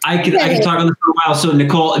 I can talk on this for a while. So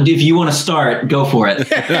Nicole, if you want to start, go for it.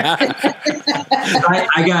 I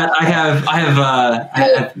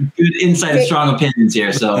have good insight and strong opinions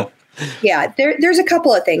here. So. Yeah, there's a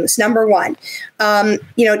couple of things. Number one,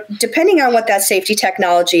 depending on what that safety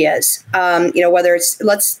technology is, whether it's,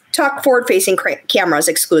 let's talk forward-facing cameras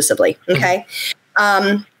exclusively, okay?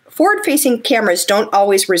 Forward-facing cameras don't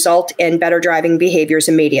always result in better driving behaviors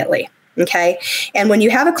immediately. Okay. And when you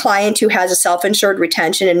have a client who has a self-insured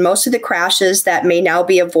retention, and most of the crashes that may now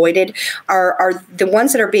be avoided are the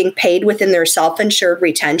ones that are being paid within their self-insured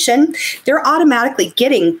retention, they're automatically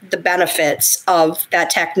getting the benefits of that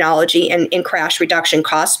technology and in crash reduction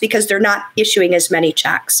costs because they're not issuing as many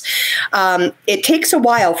checks. It takes a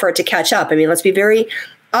while for it to catch up. I mean, let's be very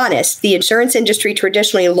honest, the insurance industry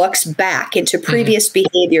traditionally looks back into previous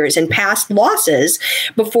behaviors and past losses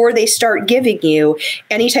before they start giving you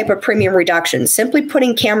any type of premium reduction. Simply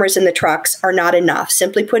putting cameras in the trucks are not enough.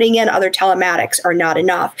 Simply putting in other telematics are not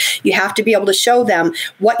enough. You have to be able to show them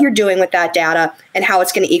what you're doing with that data and how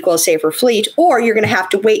it's going to equal a safer fleet, or you're going to have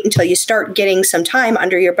to wait until you start getting some time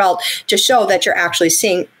under your belt to show that you're actually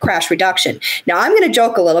seeing crash reduction. Now, I'm going to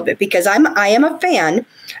joke a little bit because I am a fan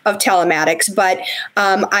of telematics, but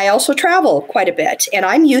I also travel quite a bit, and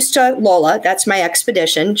I'm used to Lola. That's my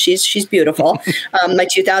Expedition. She's beautiful. My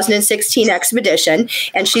 2016 Expedition,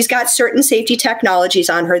 and she's got certain safety technologies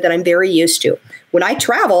on her that I'm very used to. When I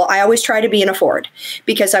travel, I always try to be in a Ford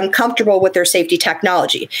because I'm comfortable with their safety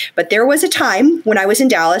technology. But there was a time when I was in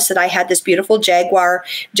Dallas that I had this beautiful Jaguar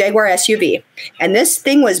SUV. And this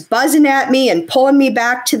thing was buzzing at me and pulling me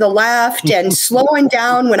back to the left and slowing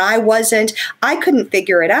down when I wasn't. I couldn't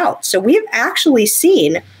figure it out. So we've actually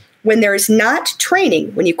seen when there's not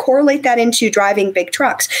training, when you correlate that into driving big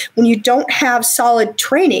trucks, when you don't have solid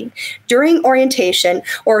training during orientation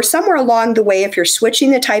or somewhere along the way, if you're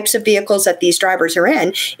switching the types of vehicles that these drivers are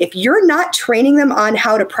in, if you're not training them on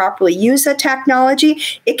how to properly use the technology,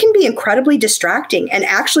 it can be incredibly distracting and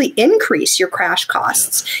actually increase your crash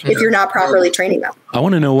costs if you're not properly training them. I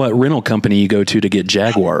want to know what rental company you go to get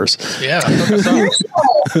Jaguars. Yeah.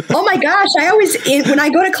 Oh my gosh. When I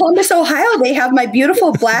go to Columbus, Ohio, they have my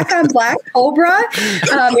beautiful black on black Cobra.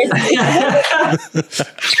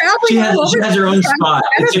 She has her own spot.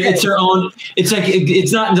 It's her own. It's like,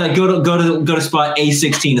 it's not like go to spot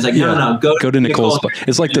A16. It's like, no, go to Nicole's spot.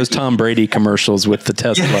 It's like those Tom Brady commercials with the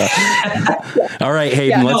Tesla. All right,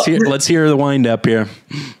 Hayden, let's hear the wind up here.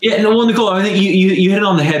 Yeah. No, well, Nicole, I think you hit it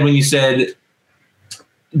on the head when you said,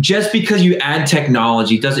 just because you add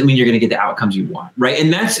technology doesn't mean you're going to get the outcomes you want, right?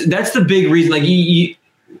 And that's the big reason. Like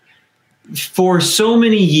for so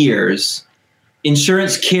many years,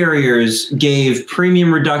 insurance carriers gave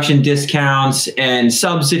premium reduction discounts and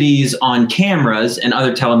subsidies on cameras and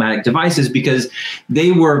other telematic devices because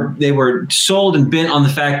they were sold and bent on the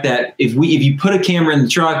fact that if you put a camera in the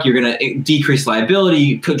truck, you're going to decrease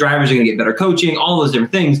liability, drivers are going to get better coaching, all those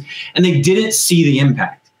different things, and they didn't see the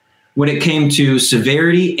impact when it came to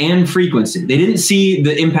severity and frequency. They didn't see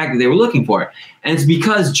the impact that they were looking for. And it's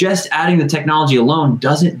because just adding the technology alone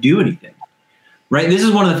doesn't do anything, right? This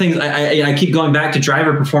is one of the things I keep going back to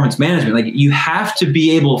driver performance management. Like you have to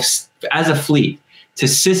be able, as a fleet, to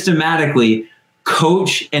systematically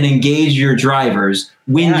coach and engage your drivers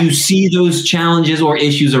when you see those challenges or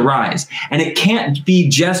issues arise. And it can't be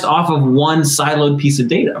just off of one siloed piece of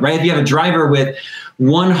data, right? If you have a driver with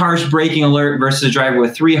one harsh braking alert versus a driver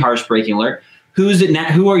with 3 harsh braking alert,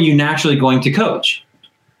 who are you naturally going to coach?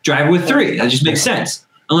 Driver with 3. That just makes sense.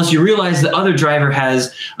 Unless you realize the other driver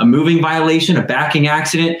has a moving violation, a backing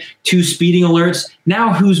accident, 2 speeding alerts.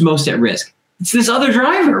 Now who's most at risk? It's this other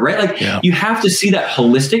driver, right? Like you have to see that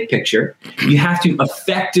holistic picture. You have to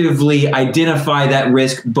effectively identify that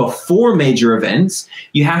risk before major events.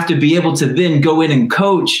 You have to be able to then go in and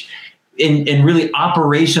coach and really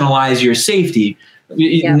operationalize your safety.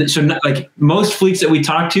 So like most fleets that we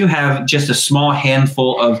talk to have just a small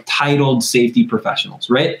handful of titled safety professionals,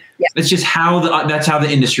 right? That's just that's how the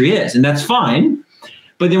industry is. And that's fine.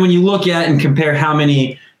 But then when you look at and compare how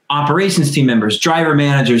many operations team members, driver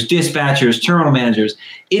managers, dispatchers, terminal managers,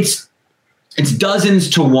 it's dozens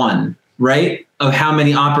to one, right? Of how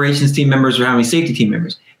many operations team members or how many safety team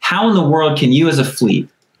members. How in the world can you as a fleet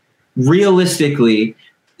realistically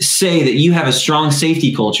say that you have a strong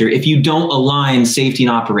safety culture if you don't align safety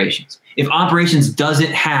and operations? If operations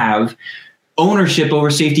doesn't have ownership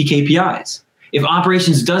over safety KPIs, if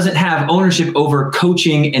operations doesn't have ownership over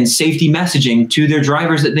coaching and safety messaging to their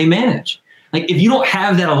drivers that they manage, like if you don't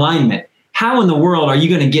have that alignment, how in the world are you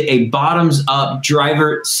going to get a bottoms up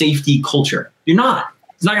driver safety culture? You're not.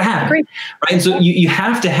 It's not going to happen, right? And so you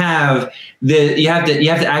have to have you have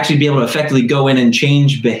to actually be able to effectively go in and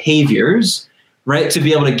change behaviors, right, to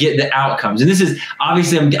be able to get the outcomes. And this is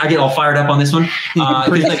obviously I get all fired up on this one.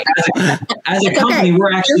 Like as a company,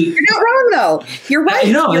 we're actually you're not wrong though. You're right.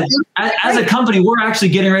 As a company, we're actually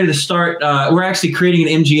getting ready to start. We're actually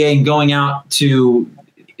creating an MGA and going out to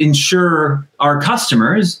insure our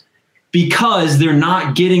customers because they're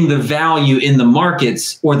not getting the value in the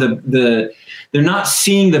markets or they're not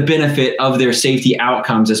seeing the benefit of their safety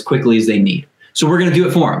outcomes as quickly as they need. So we're going to do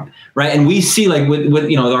it for them, right? And we see like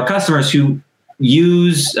with our customers who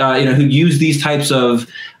use these types of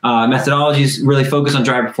methodologies, really focus on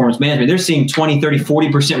driver performance management, they're seeing 20, 30,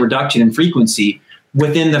 40% reduction in frequency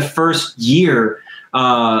within the first year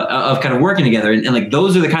of kind of working together. And like,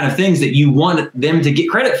 those are the kind of things that you want them to get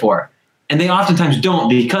credit for. And they oftentimes don't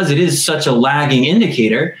because it is such a lagging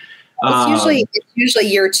indicator. It's usually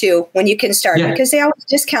year 2 when you can start because they always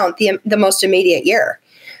discount the most immediate year.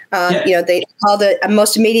 They call the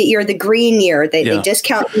most immediate year the green year. They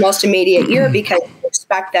discount the most immediate year because they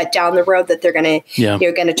expect that down the road that they're going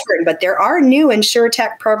to turn. But there are new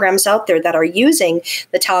InsurTech programs out there that are using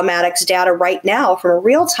the telematics data right now from a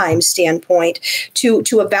real time standpoint to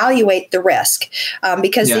evaluate the risk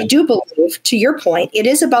because they do believe, to your point, it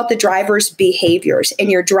is about the driver's behaviors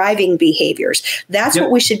and your driving behaviors. That's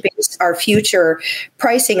what we should base our future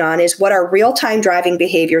pricing on is what our real-time driving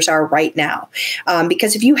behaviors are right now.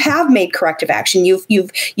 Because if you have made corrective action, you've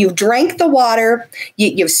drank the water,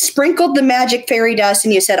 you've sprinkled the magic fairy dust,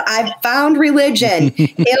 and you said, "I've found religion.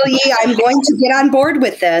 Hail ye, I'm going to get on board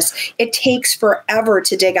with this." It takes forever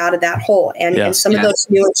to dig out of that hole. And some of those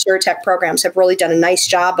new InsurTech programs have really done a nice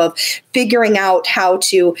job of figuring out how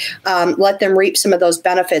to let them reap some of those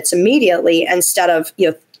benefits immediately instead of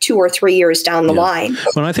 2 or 3 years down the line.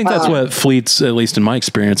 Well, I think that's what fleets, at least in my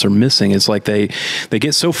experience, are missing. Is like they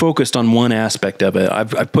get so focused on one aspect of it.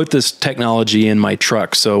 I've put this technology in my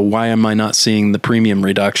truck, so why am I not seeing the premium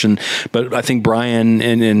reduction? But I think Brian,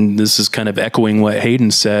 and this is kind of echoing what Hayden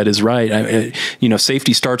said, is right.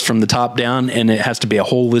 Safety starts from the top down, and it has to be a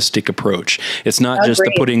holistic approach. It's not just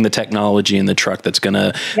putting the technology in the truck that's going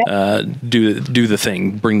to do the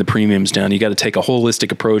thing, bring the premiums down. You got to take a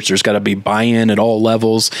holistic approach. There's got to be buy-in at all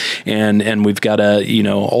levels. And we've got to,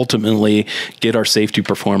 ultimately get our safety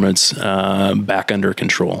performance back under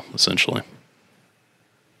control, essentially.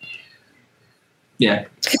 Yeah.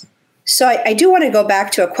 So I do want to go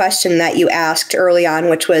back to a question that you asked early on,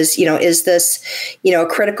 which was, is this, a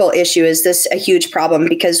critical issue? Is this a huge problem?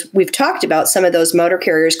 Because we've talked about some of those motor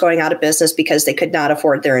carriers going out of business because they could not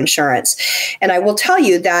afford their insurance. And I will tell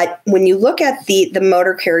you that when you look at the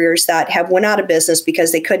motor carriers that have went out of business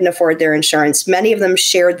because they couldn't afford their insurance, many of them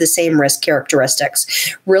shared the same risk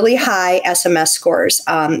characteristics, really high SMS scores.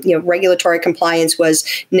 Regulatory compliance was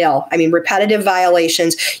nil. I mean, repetitive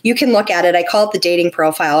violations. You can look at it. I call it the dating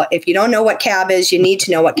profile. If you don't know what CAB is, you need to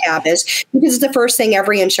know what CAB is, because it's the first thing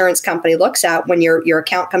every insurance company looks at when your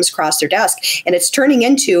account comes across their desk, and it's turning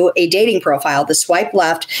into a dating profile: the swipe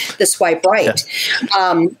left, the swipe right.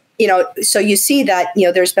 So you see that,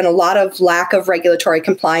 there's been a lot of lack of regulatory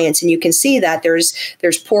compliance, and you can see that there's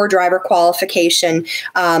poor driver qualification,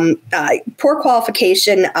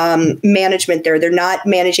 management there. They're not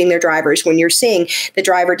managing their drivers. When you're seeing the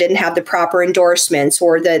driver didn't have the proper endorsements,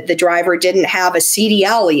 or the driver didn't have a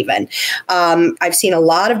CDL even. I've seen a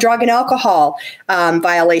lot of drug and alcohol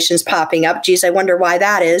violations popping up. Geez, I wonder why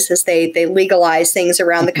that is, as they legalize things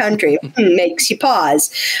around the country. Makes you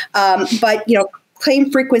pause. But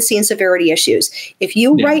claim frequency and severity issues. If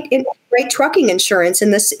you write trucking insurance,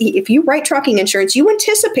 if you write trucking insurance, you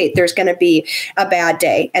anticipate there's going to be a bad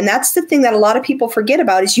day. And that's the thing that a lot of people forget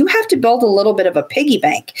about, is you have to build a little bit of a piggy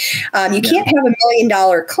bank. You can't have $1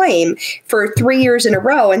 million claim for 3 years in a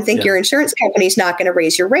row and think your insurance company is not going to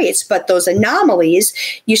raise your rates. But those anomalies,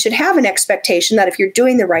 you should have an expectation that if you're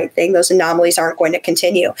doing the right thing, those anomalies aren't going to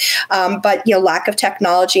continue. But lack of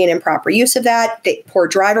technology and improper use of that, poor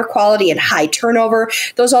driver quality and high turnover,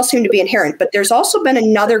 those all seem to be inherent. But there's also been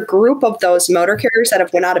another group of those motor carriers that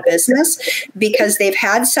have went out of business because they've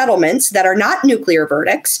had settlements that are not nuclear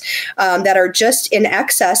verdicts, that are just in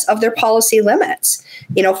excess of their policy limits.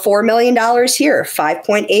 $4 million here,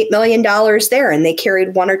 $5.8 million there, and they carried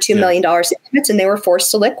 $1 or $2 million in limits, and they were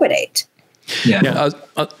forced to liquidate.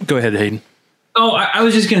 Go ahead, Hayden. Oh, I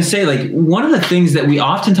was just going to say, one of the things that we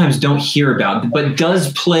oftentimes don't hear about, but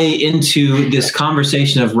does play into this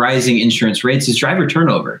conversation of rising insurance rates, is driver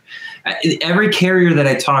turnover. Every carrier that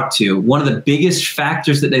I talk to, one of the biggest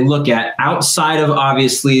factors that they look at, outside of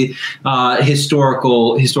obviously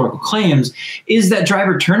historical claims, is that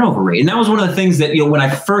driver turnover rate. And that was one of the things that, when I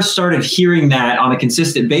first started hearing that on a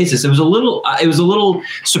consistent basis, it was a little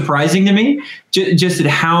surprising to me, just at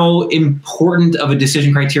how important of a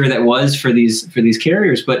decision criteria that was for these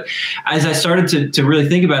carriers. But as I started to really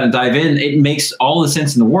think about it and dive in, it makes all the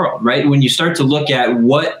sense in the world, right? When you start to look at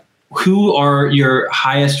who are your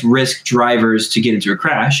highest risk drivers to get into a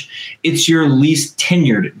crash, it's your least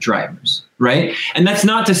tenured drivers, right? And that's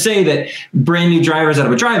not to say that brand new drivers out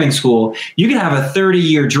of a driving school, you can have a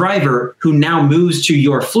 30-year driver who now moves to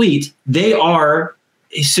your fleet. They are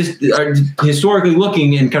historically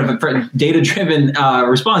looking, in kind of a data-driven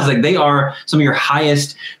response, they are some of your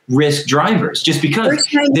highest risk drivers, just because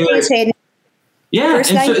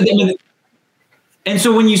and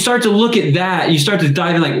so when you start to look at that, you start to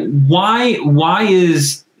dive in, why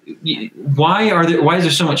is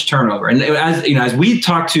there so much turnover? And as we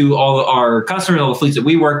talk to all our customers, all the fleets that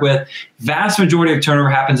we work with, vast majority of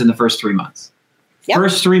turnover happens in the first 3 months. Yep.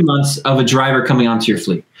 First 3 months of a driver coming onto your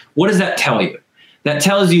fleet. What does that tell you? That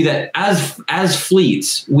tells you that as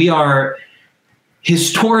fleets, we are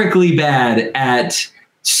historically bad at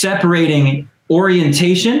separating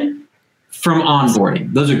orientation from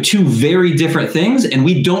onboarding. Those are two very different things, and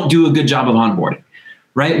we don't do a good job of onboarding,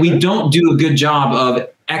 right? We don't do a good job of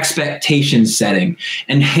expectation setting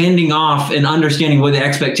and handing off and understanding what the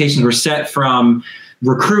expectations were set from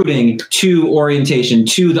recruiting to orientation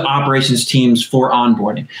to the operations teams for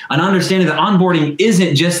onboarding. And understanding that onboarding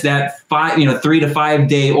isn't just that 3 to 5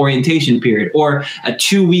 day orientation period or a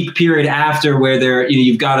 2-week period after where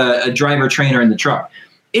you've got a driver trainer in the truck.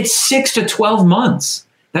 It's 6 to 12 months.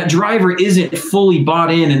 That driver isn't fully bought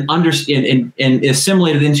in and understand and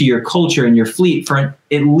assimilated into your culture and your fleet for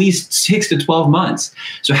at least 6 to 12 months.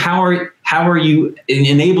 So how are you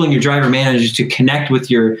enabling your driver managers to connect with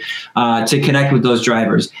those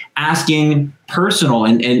drivers, asking personal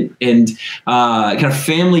and kind of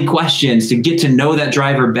family questions to get to know that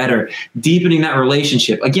driver better, deepening that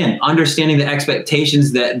relationship. Again, understanding the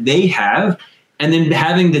expectations that they have. And then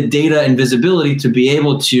having the data and visibility to be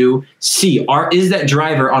able to see, is that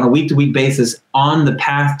driver on a week-to-week basis on the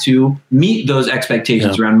path to meet those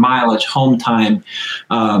expectations around mileage, home time,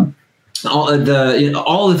 all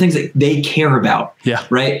the things that they care about,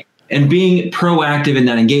 right? And being proactive in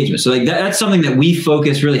that engagement. So like that's something that we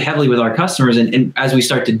focus really heavily with our customers. And as we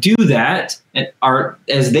start to do that,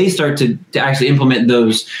 as they start to actually implement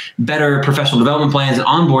those better professional development plans and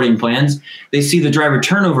onboarding plans, they see the driver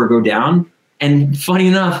turnover go down. And funny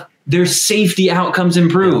enough, their safety outcomes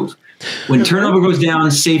improve. When turnover goes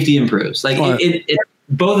down, safety improves. Like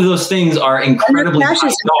both of those things are incredibly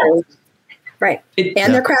high. Right.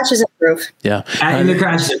 Their crashes improve. Yeah. And their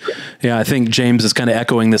crashes improve. Yeah, I think James is kind of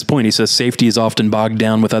echoing this point. He says safety is often bogged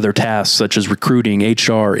down with other tasks such as recruiting,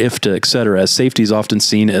 HR, IFTA, et cetera, as safety is often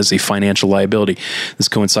seen as a financial liability. This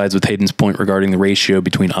coincides with Hayden's point regarding the ratio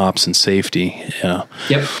between ops and safety. Yeah.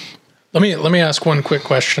 Yep. Let me ask one quick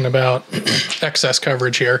question about excess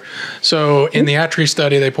coverage here. So in the ATRI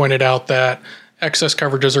study, they pointed out that excess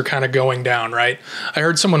coverages are kind of going down, right? I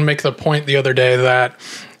heard someone make the point the other day that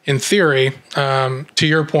in theory, to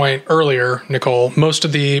your point earlier, Nicole, most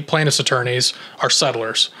of the plaintiff's attorneys are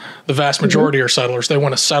settlers. The vast majority are settlers. They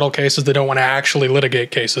want to settle cases. They don't want to actually litigate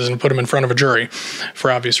cases and put them in front of a jury for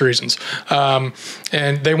obvious reasons.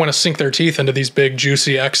 And they want to sink their teeth into these big,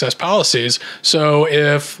 juicy excess policies. So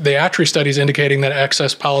if the ATRI study is indicating that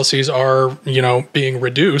excess policies are, being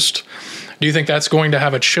reduced, do you think that's going to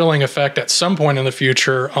have a chilling effect at some point in the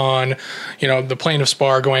future on, the plaintiff's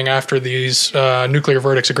bar going after these nuclear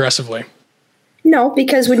verdicts aggressively? No,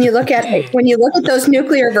 because when you look at those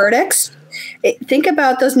nuclear verdicts, think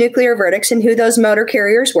about those nuclear verdicts and who those motor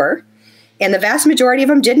carriers were, and the vast majority of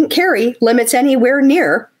them didn't carry limits anywhere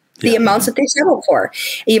near the amounts that they settled for.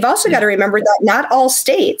 You've also got to remember that not all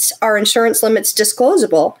states are insurance limits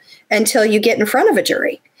disclosable until you get in front of a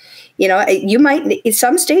jury. You might, in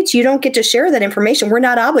some states, you don't get to share that information. We're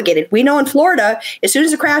not obligated. We know in Florida, as soon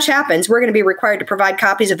as a crash happens, we're going to be required to provide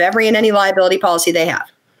copies of every and any liability policy they have.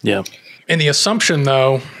 Yeah. And the assumption,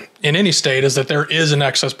 though, in any state is that there is an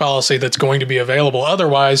excess policy that's going to be available.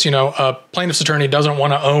 Otherwise, a plaintiff's attorney doesn't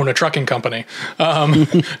want to own a trucking company.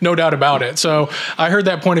 No doubt about it. So I heard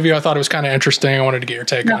that point of view. I thought it was kind of interesting. I wanted to get your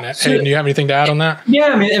take on it. Hey, do you have anything to add on that? Yeah,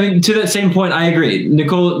 I mean, to that same point, I agree.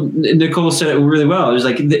 Nicole said it really well. It was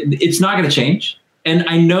like, it's not going to change. And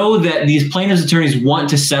I know that these plaintiff's attorneys want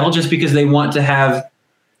to settle just because they want to have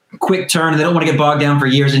quick turn. They don't want to get bogged down for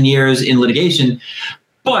years and years in litigation.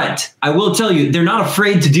 But I will tell you, they're not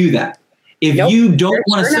afraid to do that. If you don't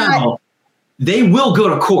want to settle, they will go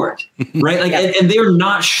to court, right? And they're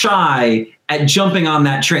not shy at jumping on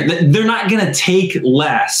that train. They're not going to take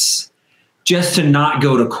less just to not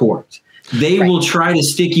go to court. They will try to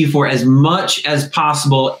stick you for as much as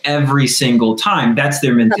possible every single time. That's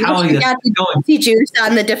their mentality. That's juice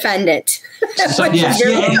on the defendant.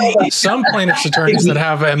 Some plaintiffs' attorneys that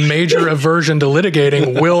have a major aversion to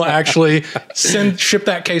litigating will actually ship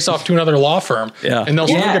that case off to another law firm. Yeah. And they'll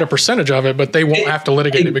still get a percentage of it, but they won't have to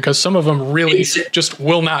litigate it because some of them really just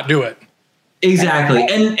will not do it. Exactly.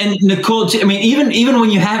 And Nicole, I mean, even when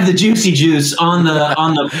you have the juicy juice on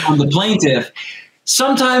the plaintiff,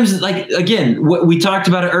 sometimes, like, again, what we talked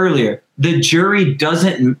about it earlier, the jury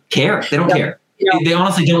doesn't care. They don't care. They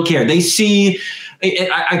honestly don't care. They see,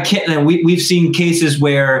 I can't, we've seen cases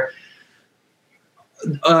where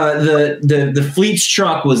the fleet's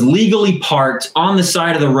truck was legally parked on the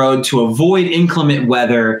side of the road to avoid inclement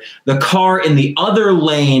weather. The car in the other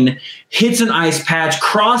lane hits an ice patch,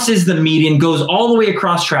 crosses the median, goes all the way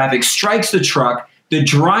across traffic, strikes the truck. The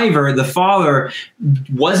driver, the father,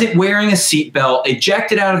 wasn't wearing a seatbelt,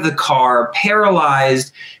 ejected out of the car,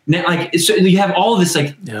 paralyzed. So you have all this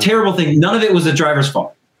terrible thing. None of it was the driver's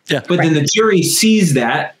fault. Yeah. But then the jury sees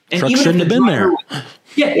that. And truck shouldn't have been there.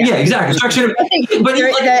 Yeah, exactly. Structure. But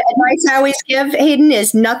the advice I always give, Hayden,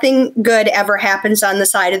 is nothing good ever happens on the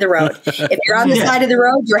side of the road. If you're on the side of the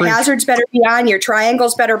road, your hazards better be on, your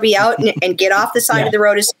triangles better be out, and get off the side of the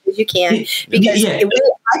road as soon as you can. Because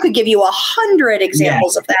I could give you 100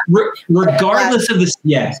 examples of that. Regardless of this,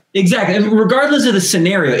 exactly. Regardless of the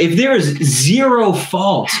scenario, if there is zero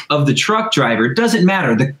fault of the truck driver, it doesn't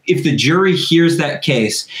matter. If the jury hears that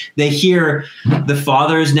case, they hear the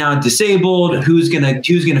father is now disabled, who's gonna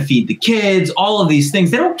feed the kids, all of these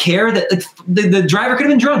things. They don't care that the driver could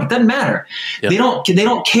have been drunk. It doesn't matter. Yep. They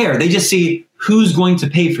don't care. They just see who's going to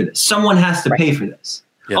pay for this. Someone has to pay for this.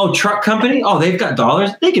 Yep. Oh, truck company. Oh, they've got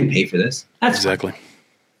dollars. They can pay for this. That's exactly.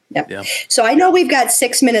 Yep. Yeah. So I know we've got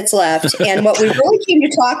 6 minutes left, and what we really came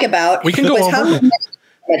to talk about was how to mitigate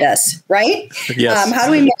this, right? Yes. How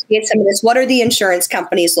do we mitigate some of this? What are the insurance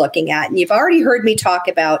companies looking at? And you've already heard me talk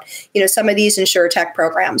about, some of these InsurTech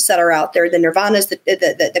programs that are out there, the Nirvanas,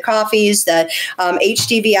 the Coffees, the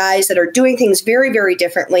HDVIs that are doing things very, very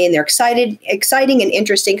differently, and they're exciting and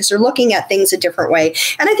interesting because they're looking at things a different way.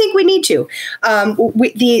 And I think we need to.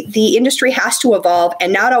 The industry has to evolve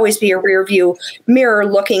and not always be a rear view mirror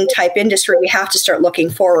looking type industry. We have to start looking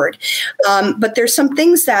forward. But there's some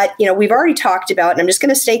things that we've already talked about, and I'm just going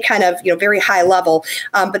to stay kind of very high level.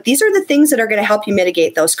 But these are the things that are going to help you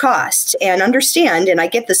mitigate those costs and understand. And I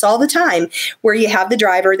get this all the time, where you have the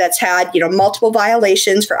driver that's had multiple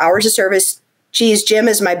violations for hours of service. Geez, Jim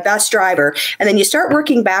is my best driver. And then you start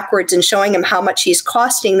working backwards and showing him how much he's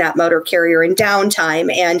costing that motor carrier in downtime.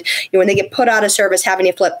 And when they get put out of service, having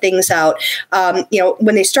to flip things out,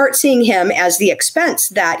 when they start seeing him as the expense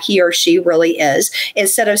that he or she really is,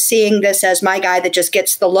 instead of seeing this as my guy that just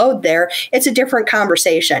gets the load there, it's a different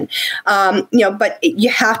conversation. But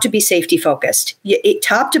you have to be safety focused.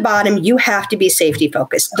 Top to bottom, you have to be safety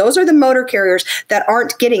focused. Those are the motor carriers that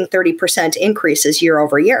aren't getting 30% increases year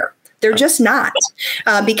over year. They're just not,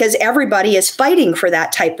 because everybody is fighting for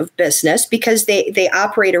that type of business because they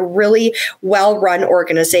operate a really well-run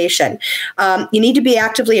organization. You need to be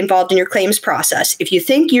actively involved in your claims process. If you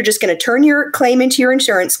think you're just going to turn your claim into your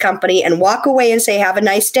insurance company and walk away and say, have a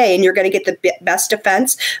nice day, and you're going to get the best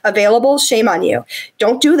defense available, shame on you.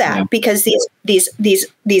 Don't do that, because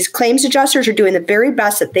these claims adjusters are doing the very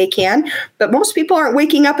best that they can. But most people aren't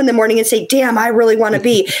waking up in the morning and say, damn, I really want to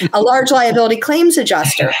be a large liability claims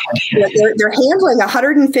adjuster. They're handling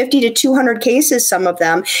 150 to 200 cases, some of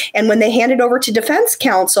them. And when they hand it over to defense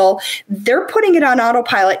counsel, they're putting it on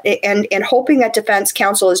autopilot and hoping that defense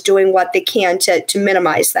counsel is doing what they can to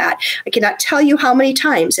minimize that. I cannot tell you how many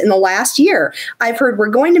times in the last year I've heard we're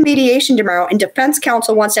going to mediation tomorrow and defense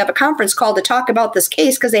counsel wants to have a conference call to talk about this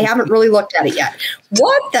case because they haven't really looked at it yet.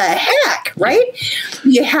 What the heck, right?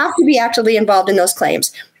 You have to be actively involved in those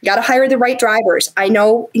claims. You got to hire the right drivers. I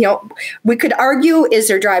know, we could argue, is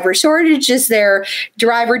there driver shortage? Is there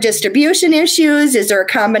driver distribution issues? Is there a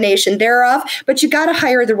combination thereof? But you got to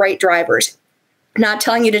hire the right drivers. Not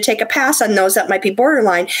telling you to take a pass on those that might be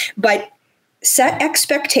borderline, but set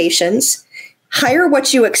expectations, hire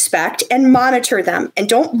what you expect, and monitor them. And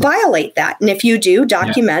don't violate that. And if you do,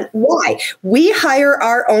 document why. We hire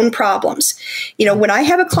our own problems. When I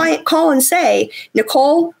have a client call and say,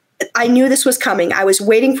 Nicole, I knew this was coming. I was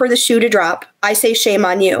waiting for the shoe to drop. I say, shame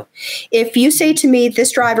on you. If you say to me,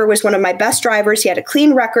 this driver was one of my best drivers, he had a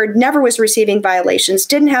clean record, never was receiving violations,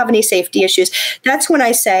 didn't have any safety issues, that's when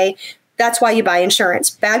I say, that's why you buy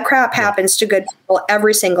insurance. Bad crap happens to good people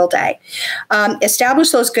every single day.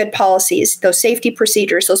 Establish those good policies, those safety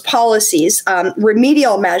procedures, those policies,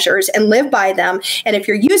 remedial measures, and live by them. And if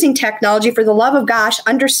you're using technology, for the love of gosh,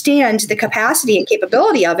 understand the capacity and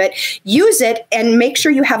capability of it, use it, and make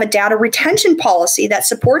sure you have a data retention policy that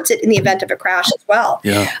supports it in the event of a crash as well.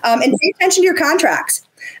 And pay attention to your contracts.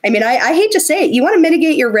 I mean, I hate to say it. You want to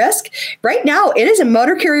mitigate your risk? Right now, it is a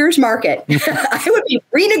motor carrier's market. I would be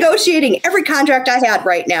renegotiating every contract I had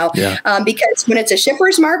right now because when it's a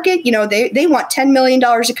shipper's market, they want $10 million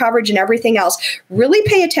of coverage and everything else. Really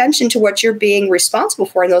pay attention to what you're being responsible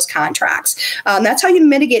for in those contracts. That's how you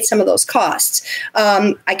mitigate some of those costs.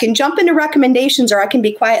 I can jump into recommendations, or I can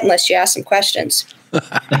be quiet unless you ask some questions.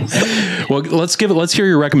 Well, let's hear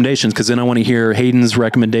your recommendations, because then I want to hear Hayden's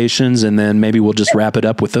recommendations, and then maybe we'll just wrap it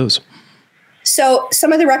up with those. So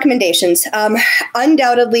some of the recommendations,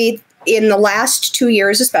 undoubtedly, in the last 2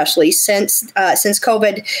 years, especially since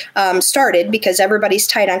COVID started, because everybody's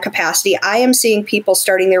tight on capacity, I am seeing people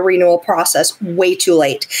starting their renewal process way too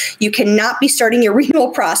late. You cannot be starting your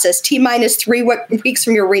renewal process T-minus 3 weeks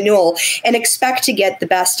from your renewal and expect to get the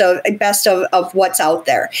best of what's out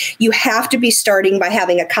there. You have to be starting by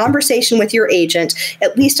having a conversation with your agent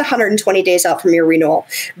at least 120 days out from your renewal.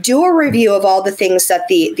 Do a review of all the things that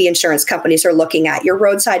the insurance companies are looking at: your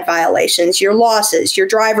roadside violations, your losses, your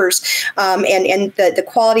drivers, and the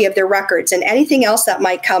quality of their records, and anything else that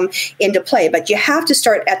might come into play. But you have to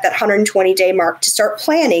start at that 120-day mark to start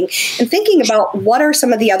planning and thinking about what are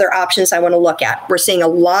some of the other options I want to look at. We're seeing a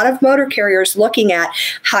lot of motor carriers looking at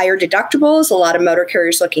higher deductibles, a lot of motor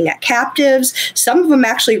carriers looking at captives, some of them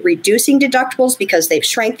actually reducing deductibles because they've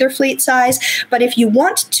shrank their fleet size. But if you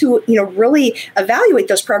want to, really evaluate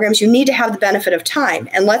those programs, you need to have the benefit of time.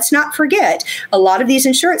 And let's not forget, a lot of these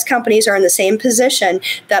insurance companies are in the same position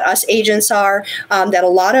that us agents are, that a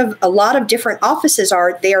lot of different offices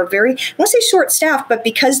are. They are very, I won't say short-staffed, but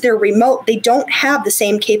because they're remote, they don't have the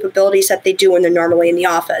same capabilities that they do when they're normally in the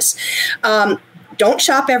office. Don't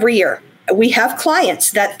shop every year. We have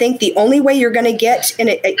clients that think the only way you're going to get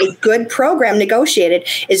a good program negotiated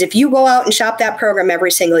is if you go out and shop that program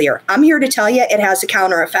every single year. I'm here to tell you it has a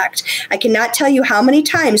counter effect. I cannot tell you how many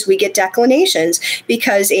times we get declinations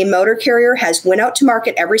because a motor carrier has went out to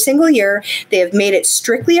market every single year. They have made it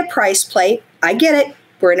strictly a price play. I get it.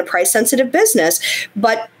 We're in a price-sensitive business,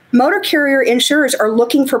 but motor carrier insurers are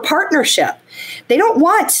looking for partnership. They don't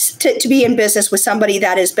want to be in business with somebody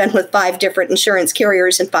that has been with 5 different insurance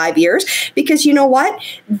carriers in 5 years, because you know what?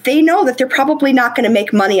 They know that they're probably not going to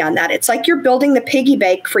make money on that. It's like you're building the piggy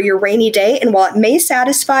bank for your rainy day, and while it may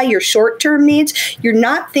satisfy your short-term needs, you're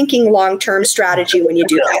not thinking long-term strategy when you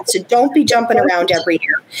do that. So don't be jumping around every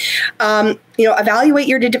year. Evaluate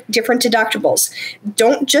your different deductibles.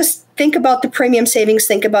 Don't just think about the premium savings,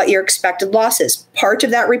 think about your expected losses. Part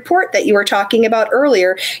of that report that you were talking about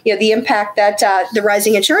earlier, the impact that the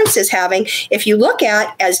rising insurance is having, if you look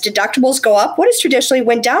at as deductibles go up, what has traditionally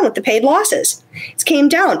went down with the paid losses? It's came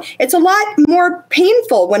down. It's a lot more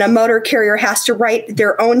painful when a motor carrier has to write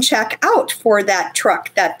their own check out for that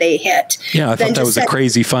truck that they hit. Yeah, I thought that was a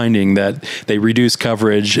crazy finding, that they reduce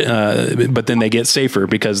coverage, but then they get safer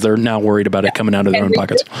because they're now worried about it coming out of their own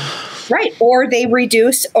pockets. Right. Or they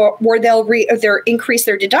reduce or they'll increase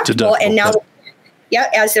their deductible. And now,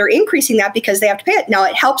 as they're increasing that because they have to pay it. Now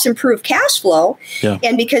it helps improve cash flow. Yeah.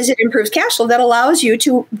 And because it improves cash flow, that allows you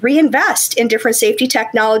to reinvest in different safety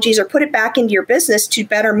technologies or put it back into your business to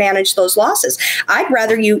better manage those losses. I'd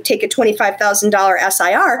rather you take a $25,000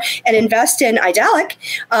 SIR and invest in Idelic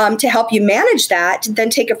to help you manage that than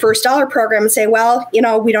take a first dollar program and say, well,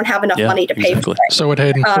 we don't have enough money to pay for it. So would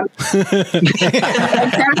Hayden.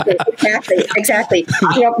 Exactly.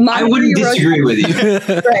 I wouldn't disagree with you.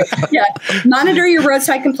 Right. Yeah. Monitor your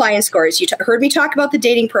roadside compliance scores. You heard me talk about the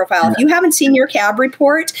dating profile. If you haven't seen your CAB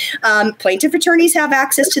report, plaintiff attorneys have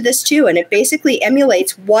access to this too, and it basically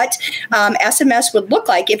emulates what SMS would look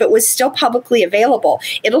like if it was still publicly available.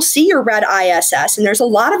 It'll see your red ISS, and there's a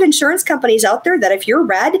lot of insurance companies out there that if you're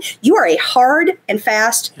red, you are a hard and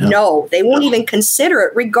fast no. They won't even consider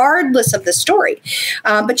it regardless of the story.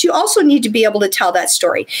 But you also need to be able to tell that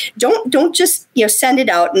story. Don't just send it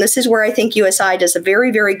out, and this is where I think USI does a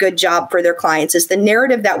very, very good job for their clients, is the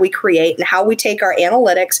narrative that we create and how we take our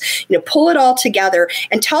analytics, pull it all together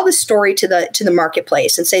and tell the story to the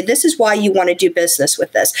marketplace and say, this is why you want to do business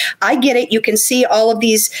with this. I get it. You can see all of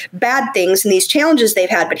these bad things and these challenges they've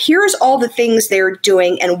had, but here's all the things they're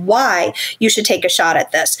doing and why you should take a shot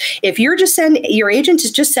at this. If your agent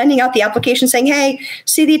is just sending out the application saying, hey,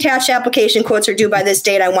 see the attached application, quotes are due by this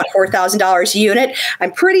date, I want $4,000 a unit,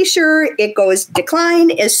 I'm pretty sure it goes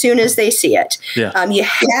decline as soon as they see it. Yeah. You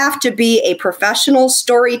have to be a professional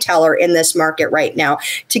storyteller in this market right now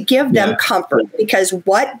to give them comfort, because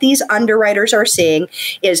what these underwriters are seeing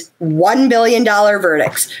is $1 billion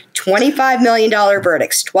verdicts, $25 million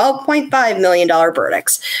verdicts, $12.5 million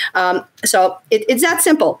verdicts. So it's that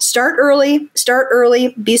simple. Start early,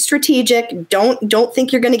 be strategic. Don't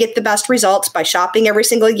think you're going to get the best results by shopping every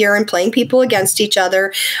single year and playing people against each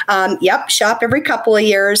other. Shop every couple of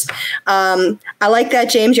years. I like that,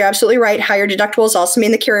 James. You're absolutely right. Higher deductibles also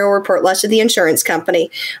mean the carrier will report less to the insurance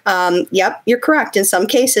company. You're correct. In some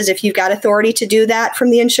cases, if you've got authority to do that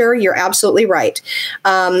from the insurer, you're absolutely right.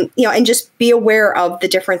 And just be aware of the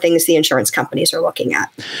different things the insurance companies are looking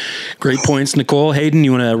at. Great points, Nicole. Hayden,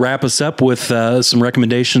 you want to wrap us up with some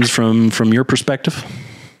recommendations from your perspective?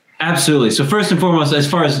 Absolutely. So first and foremost, as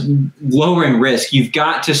far as lowering risk, you've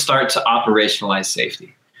got to start to operationalize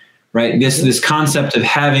safety, right? This concept of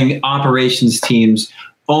having operations teams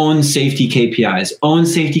own safety KPIs, own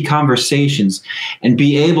safety conversations, and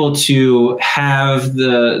be able to have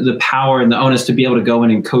the power and the onus to be able to go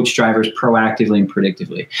in and coach drivers proactively and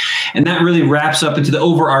predictively. And that really wraps up into the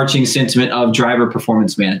overarching sentiment of driver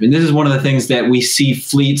performance management. This is one of the things that we see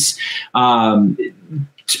fleets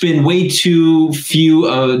spend way too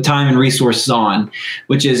few time and resources on,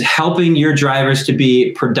 which is helping your drivers to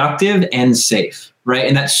be productive and safe. Right.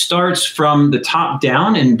 And that starts from the top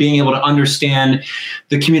down and being able to understand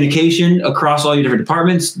the communication across all your different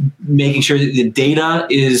departments, making sure that the data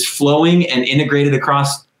is flowing and integrated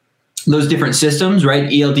across those different systems, right?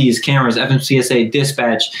 ELDs, cameras, FMCSA,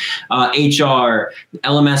 dispatch, HR,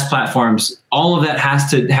 LMS platforms, all of that has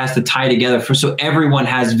to tie together so everyone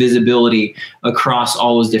has visibility across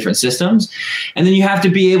all those different systems. And then you have to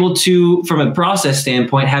be able to, from a process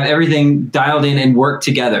standpoint, have everything dialed in and work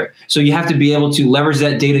together. So you have to be able to leverage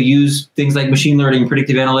that data, use things like machine learning,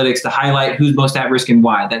 predictive analytics to highlight who's most at risk and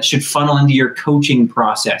why. That should funnel into your coaching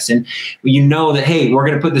process. And you know that, hey, we're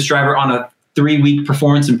going to put this driver on a 3-week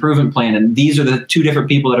performance improvement plan, and these are the 2 different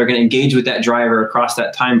people that are going to engage with that driver across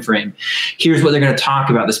that time frame. Here's what they're going to talk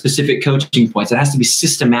about, the specific coaching points. It has to be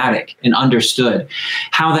systematic and understood.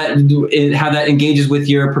 How that engages with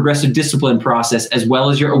your progressive discipline process as well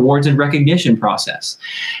as your awards and recognition process.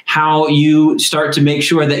 How you start to make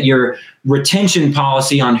sure that your retention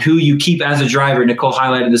policy on who you keep as a driver, Nicole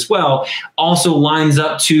highlighted as well, also lines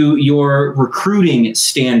up to your recruiting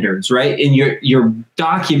standards, right? And you're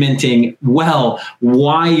documenting well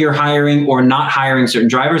why you're hiring or not hiring certain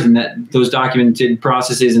drivers, and that those documented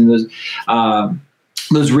processes and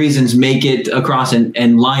those reasons make it across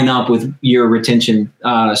and line up with your retention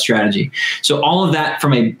strategy. So all of that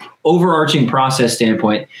from a overarching process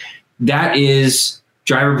standpoint, that is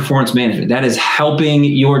driver performance management. That is helping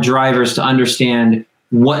your drivers to understand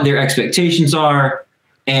what their expectations are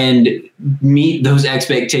and meet those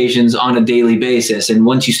expectations on a daily basis. And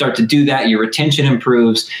once you start to do that, your retention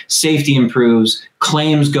improves, safety improves,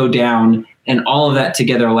 claims go down, and all of that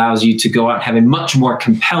together allows you to go out and have a much more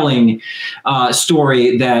compelling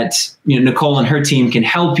story that Nicole and her team can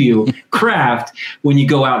help you craft when you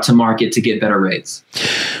go out to market to get better rates.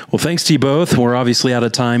 Well, thanks to you both. We're obviously out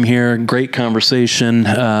of time here. Great conversation,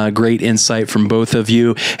 great insight from both of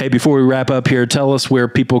you. Hey, before we wrap up here, tell us where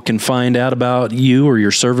people can find out about you or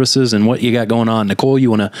your services and what you got going on. Nicole, you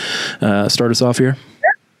want to start us off here?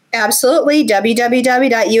 Absolutely.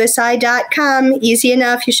 www.usi.com. Easy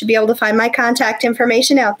enough. You should be able to find my contact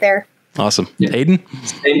information out there. Awesome. Yeah. Hayden?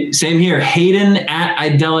 Same here. Hayden at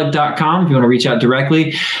idelic.com if you want to reach out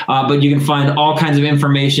directly. But you can find all kinds of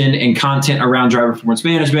information and content around driver performance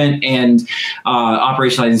management and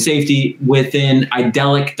operationalizing safety within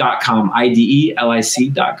idelic.com,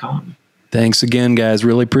 IDELIC.com. Thanks again, guys.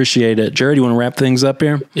 Really appreciate it. Jared, you want to wrap things up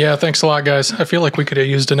here? Yeah, thanks a lot, guys. I feel like we could have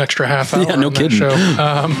used an extra half hour no on kidding.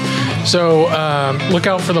 that show. Look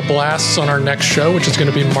out for the blasts on our next show, which is going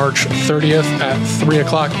to be March 30th at 3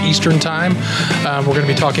 o'clock Eastern Time. We're going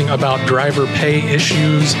to be talking about driver pay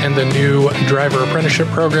issues and the new driver apprenticeship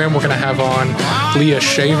program. We're going to have on Leah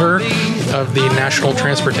Shaver of the National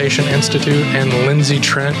Transportation Institute and Lindsay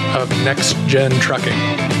Trent of Next Gen Trucking.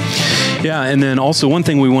 Yeah, and then also one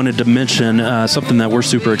thing we wanted to mention, something that we're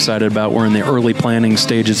super excited about, we're in the early planning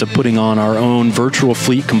stages of putting on our own virtual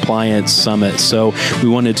fleet compliance summit. So we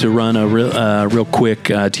wanted to run a real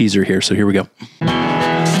quick teaser here. So here we go.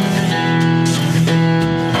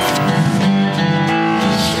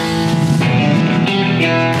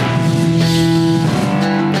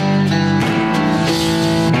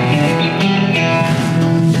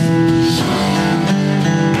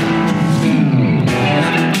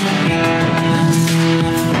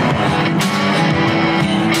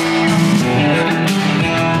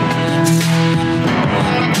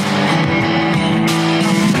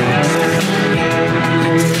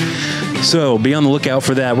 So be on the lookout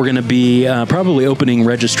for that. We're going to be probably opening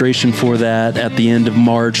registration for that at the end of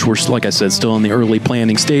March. We're, like I said, still in the early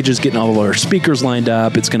planning stages, getting all of our speakers lined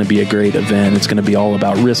up. It's going to be a great event. It's going to be all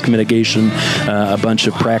about risk mitigation, a bunch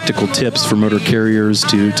of practical tips for motor carriers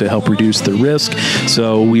to help reduce the risk.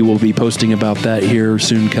 So we will be posting about that here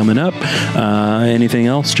soon coming up. Anything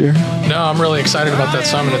else, Jared? No, I'm really excited about that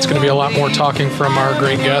summit. It's going to be a lot more talking from our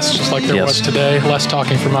great guests, just like there was today, less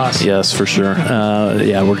talking from us. Yes, for sure.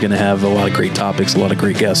 Yeah, we're going to have a lot of great topics, a lot of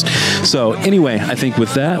great guests. So anyway, I think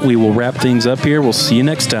with that, we will wrap things up here. We'll see you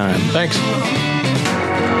next time. Thanks.